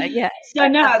 Okay, So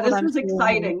this was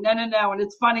exciting. No. And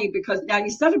it's funny because now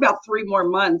you said about 3 more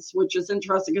months, which is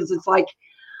interesting because it's like,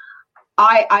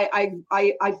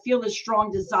 I feel a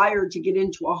strong desire to get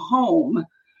into a home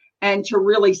and to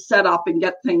really set up and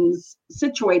get things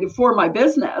situated for my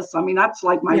business. I mean, that's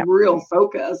like my real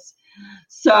focus.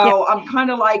 So I'm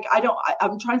kind of like,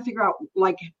 I'm trying to figure out,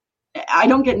 like, I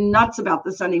don't get nuts about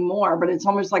this anymore, but it's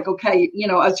almost like, okay,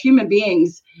 as human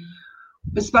beings,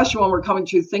 especially when we're coming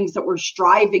to things that we're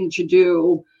striving to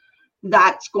do,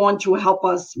 that's going to help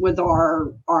us with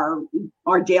our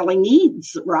daily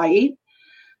needs, right?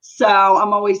 So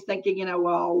I'm always thinking,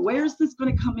 well, where's this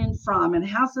going to come in from and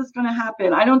how's this going to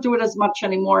happen? I don't do it as much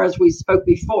anymore as we spoke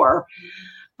before,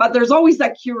 but there's always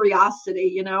that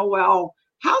curiosity, well,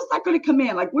 how's that going to come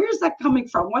in? Like, where's that coming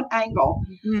from? What angle?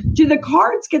 Mm-hmm. Do the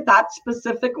cards get that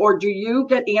specific, or do you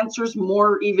get answers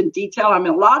more even detailed? I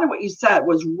mean, a lot of what you said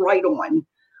was right on.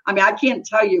 I mean, I can't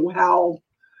tell you how,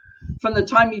 from the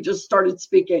time you just started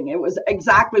speaking, it was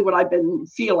exactly what I've been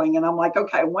feeling. And I'm like,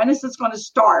 okay, when is this going to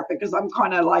start? Because I'm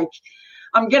kind of like,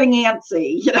 I'm getting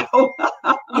antsy,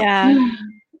 Yeah.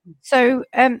 So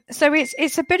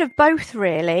it's a bit of both,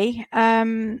 really.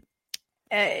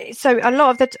 So a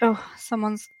lot of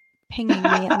someone's pinging me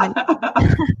at the minute.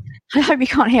 I hope you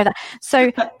can't hear that.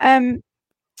 So a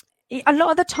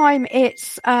lot of the time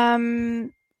it's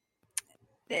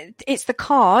the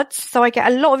cards. So I get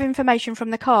a lot of information from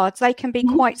the cards. They can be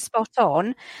quite spot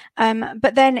on.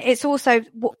 But then it's also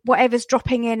whatever's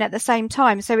dropping in at the same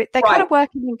time. So they're kind of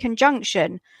working in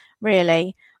conjunction,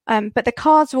 really. But the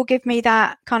cards will give me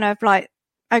that kind of like,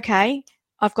 okay,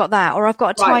 I've got that, or I've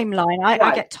got a timeline.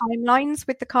 I get timelines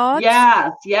with the cards.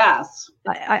 Yes.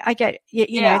 I get,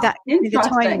 know, that the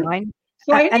timeline.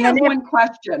 So I only have one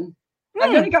question.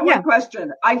 I've only got one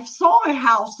question. I saw a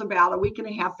house about a week and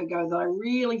a half ago that I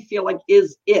really feel like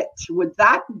is it. Would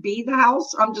that be the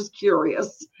house? I'm just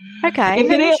curious. Okay.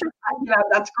 If it is,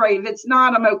 that's great. If it's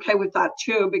not, I'm okay with that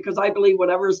too, because I believe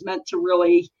whatever is meant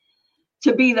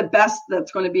to be the best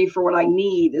that's going to be for what I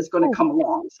need is going to come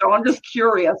along. So I'm just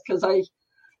curious because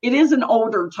it is an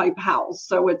older type house.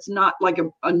 So it's not like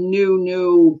a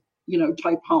new,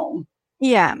 type home.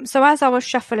 Yeah. So as I was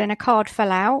shuffling, a card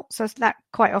fell out. So that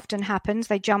quite often happens.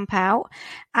 They jump out.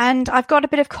 And I've got a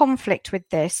bit of conflict with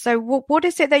this. So what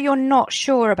is it that you're not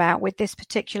sure about with this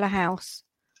particular house?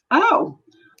 Oh,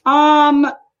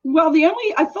 well,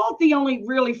 I thought the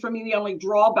only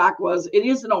drawback was it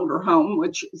is an older home,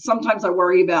 which sometimes I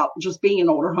worry about just being an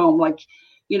older home. Like,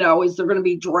 is there going to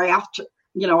be draft?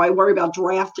 I worry about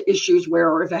draft issues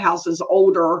where if a house is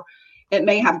older, it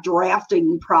may have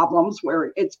drafting problems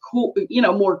where it's cool,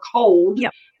 more cold,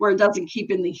 where it doesn't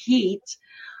keep in the heat.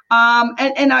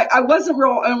 And I wasn't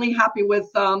only happy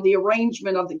with the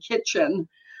arrangement of the kitchen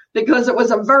because it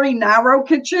was a very narrow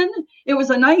kitchen. It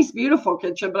was a nice, beautiful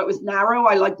kitchen, but it was narrow.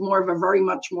 I like more of a very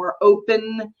much more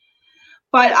open.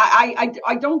 But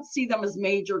I don't see them as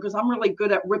major because I'm really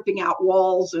good at ripping out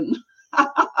walls and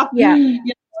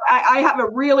I have a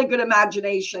really good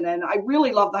imagination, and I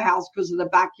really love the house because of the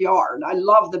backyard. I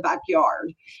love the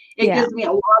backyard. It gives me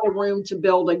a lot of room to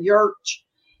build a yurt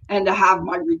and to have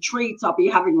my retreats. I'll be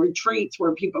having retreats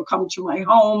where people come to my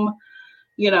home,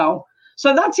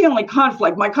 So that's the only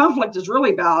conflict. My conflict is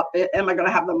really about, am I going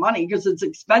to have the money? Because it's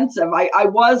expensive. I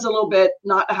was a little bit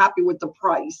not happy with the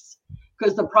price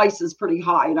because the price is pretty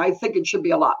high, and I think it should be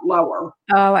a lot lower.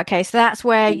 Oh, okay. So that's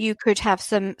where you could have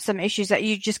some issues that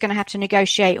you're just going to have to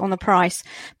negotiate on the price.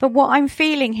 But what I'm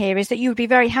feeling here is that you would be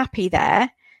very happy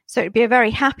there. So it'd be a very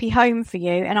happy home for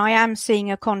you. And I am seeing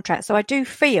a contract. So I do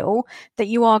feel that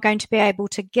you are going to be able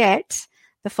to get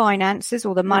the finances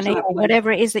or the money or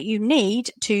whatever it is that you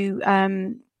need to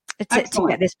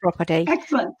get this property.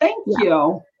 Excellent. Thank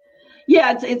you.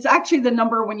 Yeah, it's actually the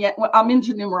number when I'm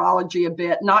into numerology a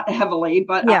bit, not heavily,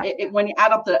 but when you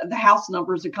add up the house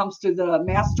numbers, it comes to the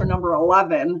master number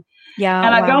 11. Yeah.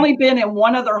 And I've only been in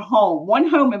one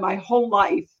home in my whole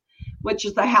life, which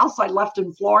is the house I left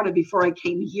in Florida before I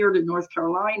came here to North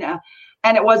Carolina.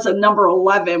 And it was a number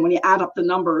 11 when you add up the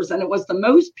numbers. And it was the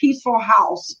most peaceful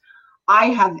house I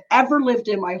have ever lived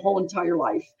in my whole entire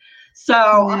life. So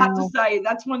I have to say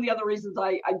that's one of the other reasons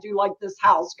I do like this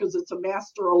house because it's a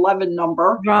master 11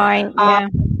 number. Right. Yeah.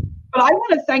 But I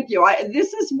want to thank you.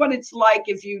 This is what it's like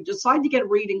if you decide to get a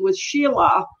reading with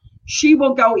Sheila. She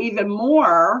will go even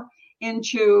more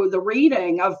into the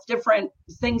reading of different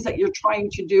things that you're trying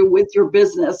to do with your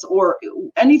business or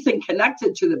anything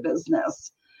connected to the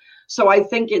business. So I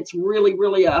think it's really,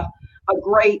 really a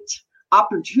great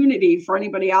opportunity for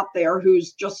anybody out there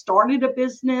who's just started a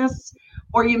business,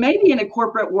 or you may be in a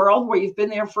corporate world where you've been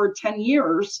there for 10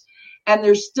 years and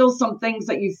there's still some things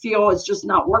that you feel is just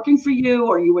not working for you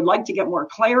or you would like to get more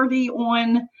clarity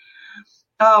on.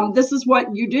 This is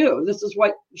what you do. This is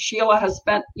what Sheila has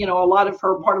spent, a lot of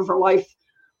part of her life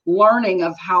learning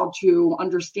of how to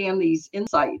understand these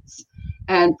insights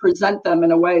and present them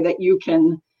in a way that you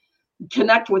can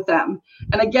connect with them.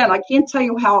 And again, I can't tell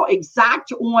you how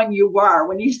exact on you were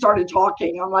when you started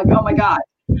talking. I'm like, oh my God,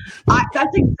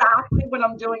 that's exactly what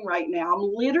I'm doing right now.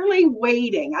 I'm literally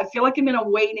waiting. I feel like I'm in a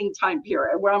waiting time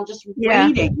period where I'm just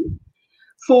waiting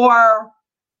for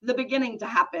the beginning to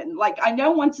happen. Like I know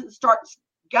once it starts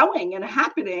going and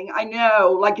happening, I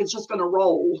know like it's just going to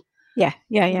roll. Yeah.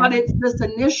 But it's this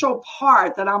initial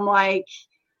part that I'm like,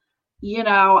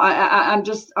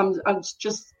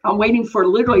 I'm waiting for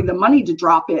literally the money to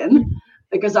drop in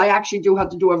because I actually do have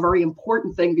to do a very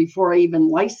important thing before I even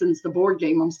license the board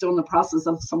game. I'm still in the process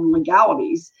of some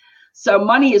legalities. So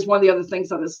money is one of the other things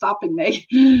that is stopping me.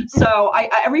 So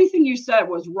everything you said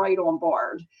was right on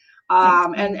board.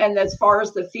 And as far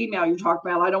as the female you talked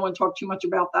about, I don't want to talk too much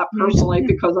about that personally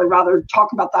because I'd rather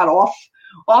talk about that off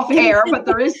air, but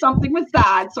there is something with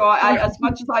that. So as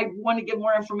much as I want to give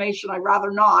more information, I'd rather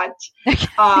not.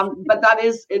 But that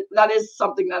is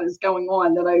something that is going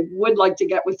on that I would like to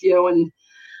get with you. And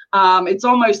it's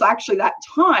almost actually that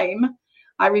time.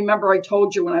 I remember I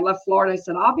told you when I left Florida, I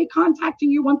said, I'll be contacting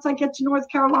you once I get to North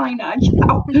Carolina,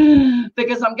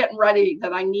 because I'm getting ready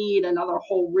that I need another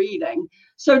whole reading.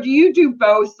 So do you do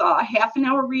both half an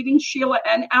hour readings, Sheila,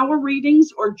 and hour readings,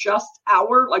 or just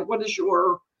hour? Like what is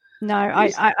your... No,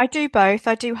 I do both.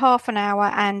 I do half an hour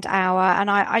and hour. And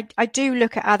I do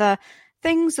look at other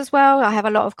things as well. I have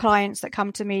a lot of clients that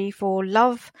come to me for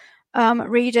love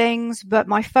readings, but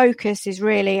my focus is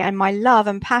really, and my love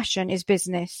and passion is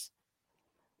business.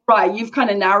 Right. You've kind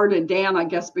of narrowed it down, I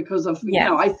guess, because of,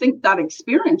 I think that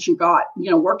experience you got,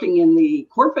 working in the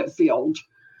corporate field,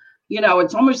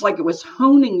 it's almost like it was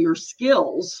honing your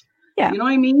skills. Yeah. You know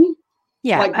what I mean?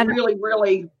 Yeah. Like really,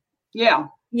 really. Yeah.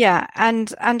 Yeah.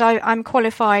 And I'm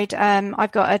qualified.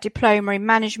 I've got a diploma in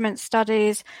management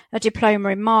studies, a diploma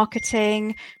in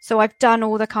marketing. So I've done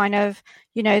all the kind of,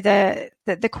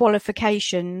 the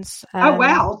qualifications. Oh,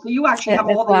 wow. So you actually have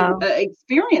all the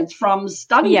experience from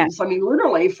studies. Yeah. I mean,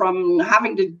 literally from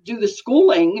having to do the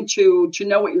schooling to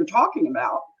know what you're talking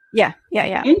about. Yeah.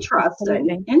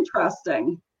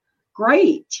 Interesting.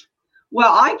 Great.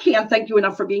 Well, I can't thank you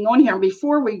enough for being on here. And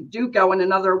before we do go in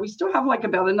we still have like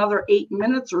about another 8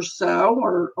 minutes or so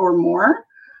or more.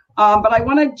 But I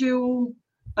want to do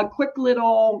a quick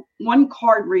little one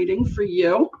card reading for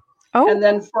you. Oh, and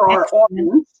then for our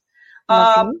audience.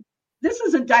 This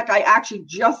is a deck I actually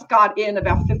just got in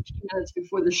about 15 minutes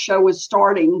before the show was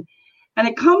starting. And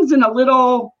it comes in a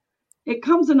little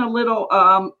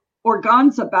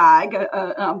organza bag,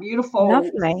 a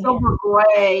beautiful silver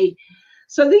gray.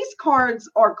 So these cards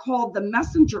are called the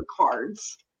messenger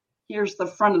cards. Here's the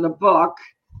front of the book.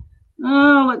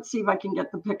 Let's see if I can get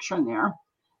the picture in there.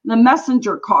 The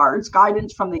messenger cards,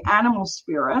 guidance from the animal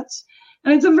spirits.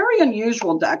 And it's a very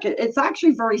unusual deck. It's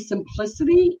actually very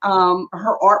simplicity.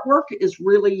 Her artwork is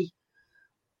really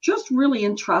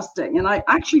interesting. And I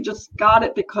actually just got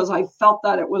it because I felt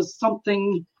that it was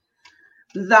something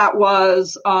that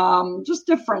was just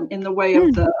different in the way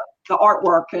of the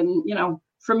artwork. And,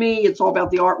 for me, it's all about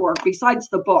the artwork. Besides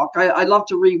the book, I love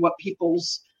to read what people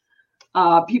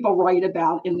write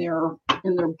about in their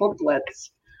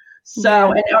booklets.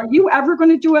 So, and are you ever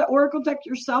going to do an oracle deck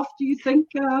yourself, do you think?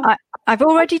 I've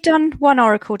already done one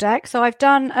oracle deck. So I've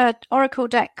done an oracle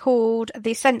deck called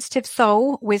the Sensitive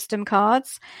Soul Wisdom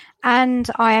Cards. And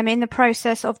I am in the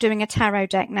process of doing a tarot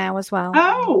deck now as well.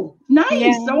 Oh, nice.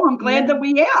 Yeah. So I'm glad that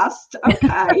we asked.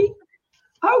 Okay.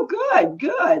 Oh,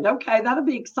 good. Okay, that'll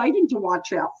be exciting to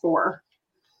watch out for.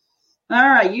 All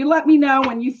right, you let me know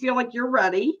when you feel like you're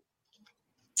ready.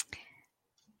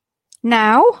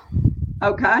 Now.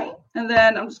 Okay, and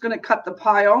then I'm just going to cut the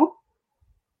pile.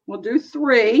 We'll do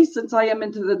 3 since I am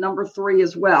into the number 3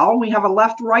 as well. We have a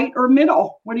left, right, or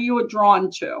middle. What are you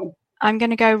drawn to? I'm going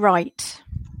to go right.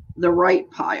 The right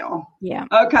pile. Yeah.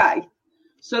 Okay,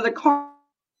 so the card.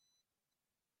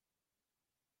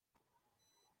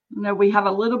 We have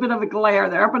a little bit of a glare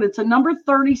there, but it's a number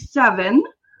 37.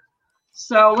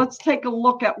 So let's take a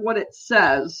look at what it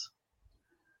says.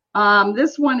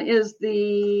 This one is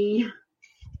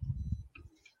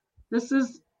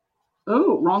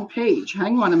wrong page.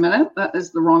 Hang on a minute. That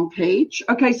is the wrong page.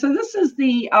 Okay, so this is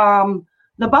the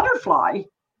butterfly.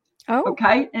 Oh.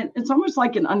 Okay, and it's almost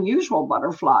like an unusual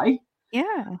butterfly.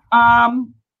 Yeah.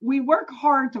 We work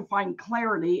hard to find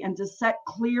clarity and to set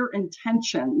clear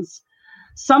intentions.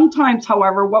 Sometimes,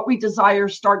 however, what we desire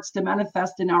starts to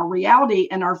manifest in our reality,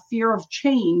 and our fear of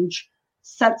change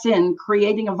sets in,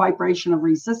 creating a vibration of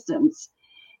resistance.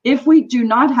 If we do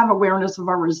not have awareness of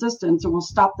our resistance, it will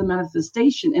stop the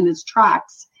manifestation in its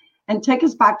tracks and take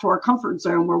us back to our comfort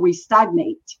zone where we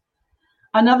stagnate.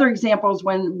 Another example is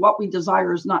when what we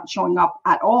desire is not showing up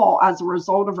at all as a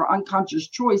result of our unconscious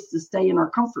choice to stay in our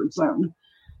comfort zone.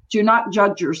 Do not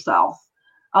judge yourself.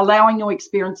 Allowing new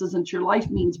experiences into your life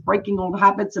means breaking old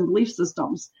habits and belief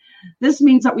systems. This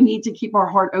means that we need to keep our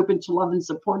heart open to love and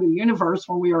support the universe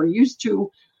when we are used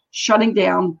to shutting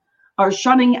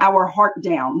our heart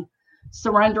down.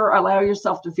 Surrender, allow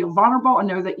yourself to feel vulnerable, and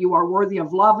know that you are worthy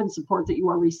of love and support that you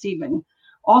are receiving.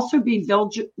 Also be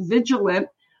vigilant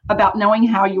about knowing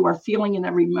how you are feeling in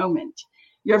every moment.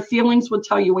 Your feelings will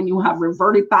tell you when you have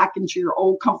reverted back into your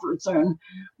old comfort zone,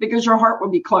 because your heart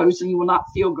will be closed and you will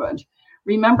not feel good.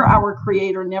 Remember, our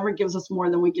Creator never gives us more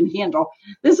than we can handle.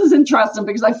 This is interesting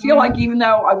because I feel like, even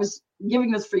though I was giving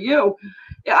this for you,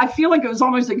 I feel like it was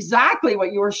almost exactly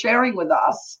what you were sharing with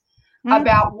us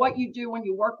about what you do when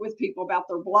you work with people about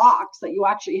their blocks, that you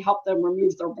actually help them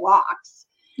remove their blocks.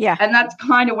 Yeah. And that's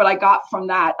kind of what I got from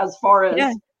that, as far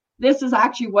as this is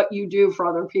actually what you do for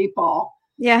other people.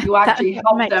 Yeah. You actually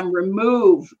help them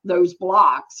remove those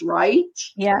blocks, right?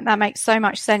 Yeah, that makes so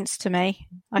much sense to me.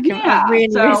 I really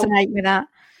resonate with that.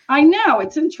 I know.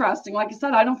 It's interesting. Like I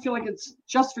said, I don't feel like it's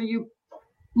just for you,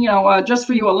 just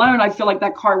for you alone. I feel like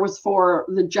that card was for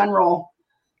the general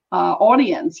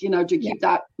audience, to keep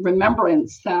that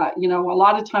remembrance that, a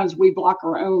lot of times we block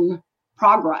our own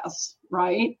progress,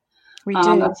 right? We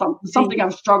do. That's something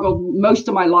I've struggled most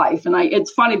of my life. And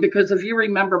it's funny because if you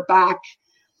remember back,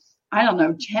 I don't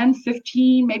know, 10,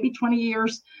 15, maybe 20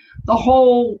 years, the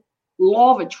whole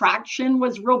law of attraction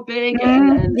was real big,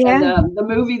 and the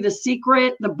movie The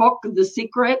Secret, the book The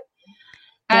Secret.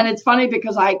 And it's funny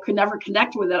because I could never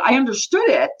connect with it. I understood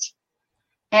it,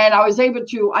 and I was able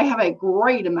to. I have a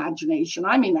great imagination.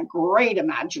 I mean, a great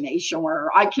imagination where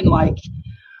I can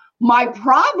my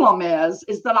problem is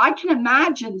that I can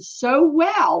imagine so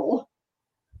well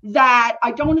that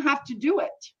I don't have to do it,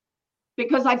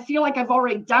 because I feel like I've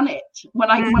already done it.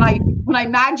 When I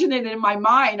imagine it in my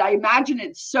mind, I imagine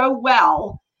it so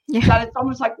well that it's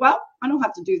almost like, well, I don't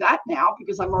have to do that now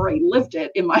because I've already lived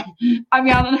it in my. I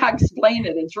mean, I don't know how to explain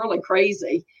it. It's really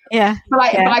crazy. Yeah. But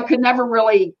I could never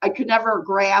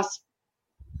grasp,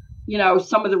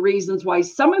 some of the reasons why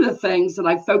some of the things that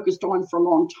I focused on for a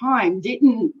long time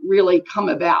didn't really come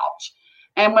about.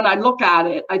 And when I look at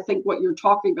it, I think what you're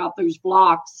talking about, those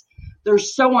blocks, they're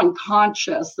so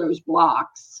unconscious, those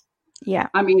blocks. Yeah.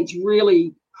 I mean, it's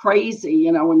really crazy,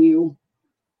 when you,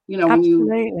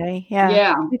 absolutely.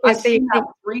 Yeah. I've seen that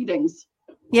with readings.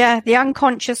 Yeah. The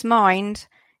unconscious mind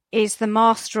is the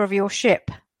master of your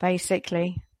ship,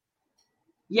 basically.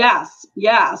 Yes.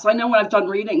 I know when I've done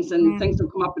readings and things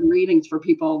have come up in readings for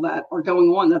people that are going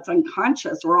on that's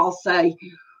unconscious, or I'll say,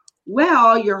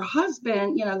 well, your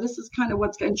husband, this is kind of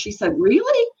what's going. And she said,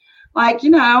 really? I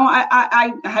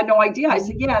had no idea. I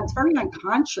said, yeah, it's very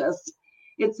unconscious.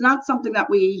 It's not something that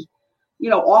we,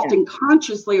 often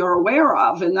consciously are aware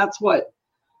of. And that's what,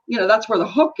 that's where the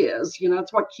hook is,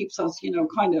 that's what keeps us,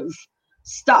 kind of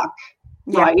stuck.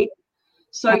 Yeah. Right.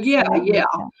 So, yeah.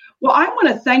 Well, I want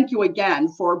to thank you again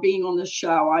for being on this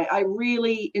show. I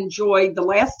really enjoyed the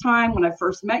last time when I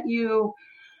first met you.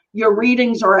 Your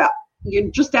readings are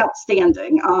just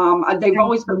outstanding. They've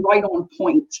always been right on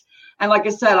point. And like I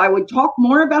said, I would talk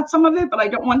more about some of it, but I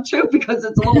don't want to because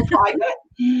it's a little private.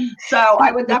 So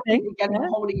I would definitely get a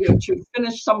hold of you to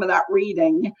finish some of that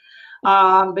reading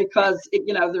because,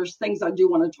 there's things I do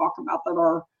want to talk about that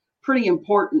are pretty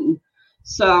important.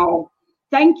 So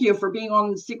thank you for being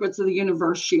on the Secrets of the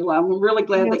Universe, Sheila. I'm really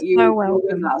glad that you were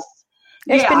with us.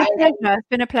 It's been a pleasure. It's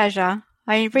been a pleasure.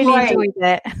 I really enjoyed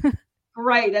it.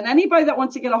 Great. And anybody that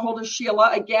wants to get a hold of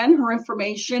Sheila, again, her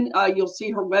information, you'll see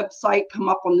her website come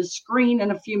up on the screen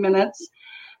in a few minutes.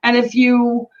 And if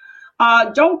you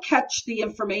don't catch the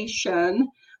information,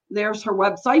 there's her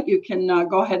website. You can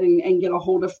go ahead and get a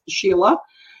hold of Sheila.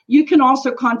 You can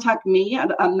also contact me at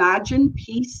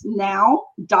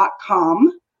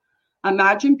imaginepeacenow.com.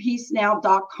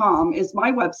 imaginepeacenow.com is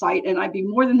my website, and I'd be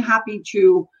more than happy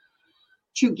to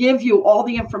give you all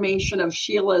the information of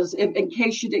Sheila's. In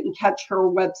case you didn't catch her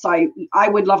website, I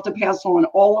would love to pass on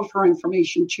all of her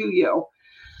information to you.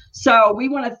 So we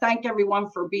want to thank everyone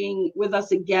for being with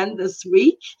us again this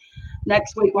week.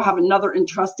 Next week, we'll have another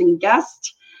interesting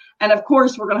guest. And of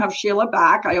course, we're going to have Sheila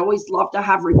back. I always love to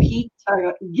have repeat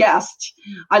guests.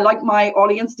 I like my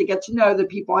audience to get to know the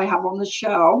people I have on the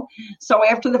show. So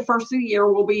after the first of the year,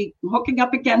 we'll be hooking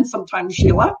up again sometime,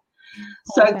 Sheila.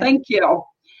 So thank you.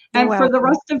 And for the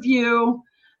rest of you,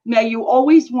 may you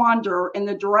always wander in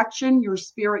the direction your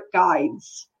spirit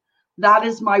guides. That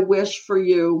is my wish for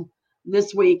you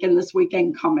this week and this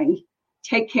weekend coming.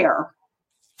 Take care.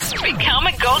 Become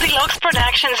a Goldilocks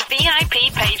Productions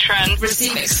VIP patron.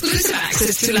 Receive exclusive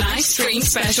access to live stream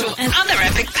special and other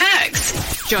epic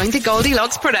perks. Join the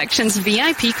Goldilocks Productions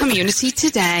VIP community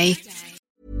today.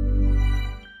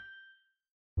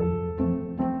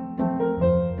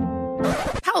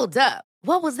 Hold up.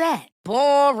 What was that?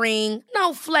 Boring.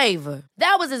 No flavor.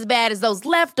 That was as bad as those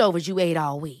leftovers you ate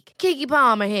all week. Keke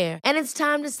Palmer here. And it's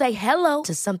time to say hello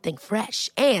to something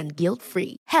fresh and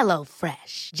guilt-free.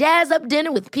 HelloFresh. Jazz up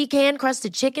dinner with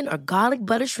pecan-crusted chicken or garlic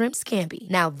butter shrimp scampi.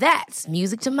 Now that's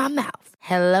music to my mouth.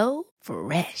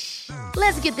 HelloFresh.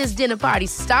 Let's get this dinner party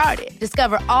started.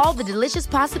 Discover all the delicious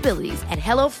possibilities at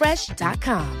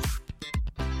HelloFresh.com.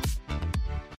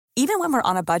 Even when we're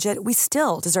on a budget, we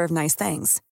still deserve nice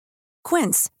things.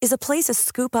 Quince is a place to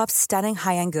scoop up stunning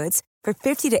high-end goods for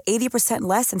 50 to 80%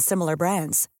 less than similar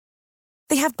brands.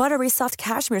 They have buttery soft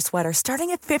cashmere sweaters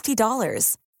starting at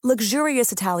 $50,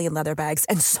 luxurious Italian leather bags,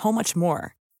 and so much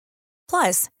more.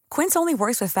 Plus, Quince only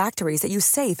works with factories that use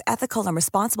safe, ethical, and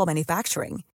responsible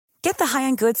manufacturing. Get the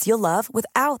high-end goods you'll love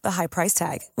without the high price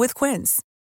tag with Quince.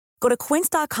 Go to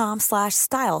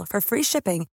quince.com/style for free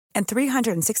shipping and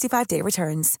 365-day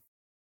returns.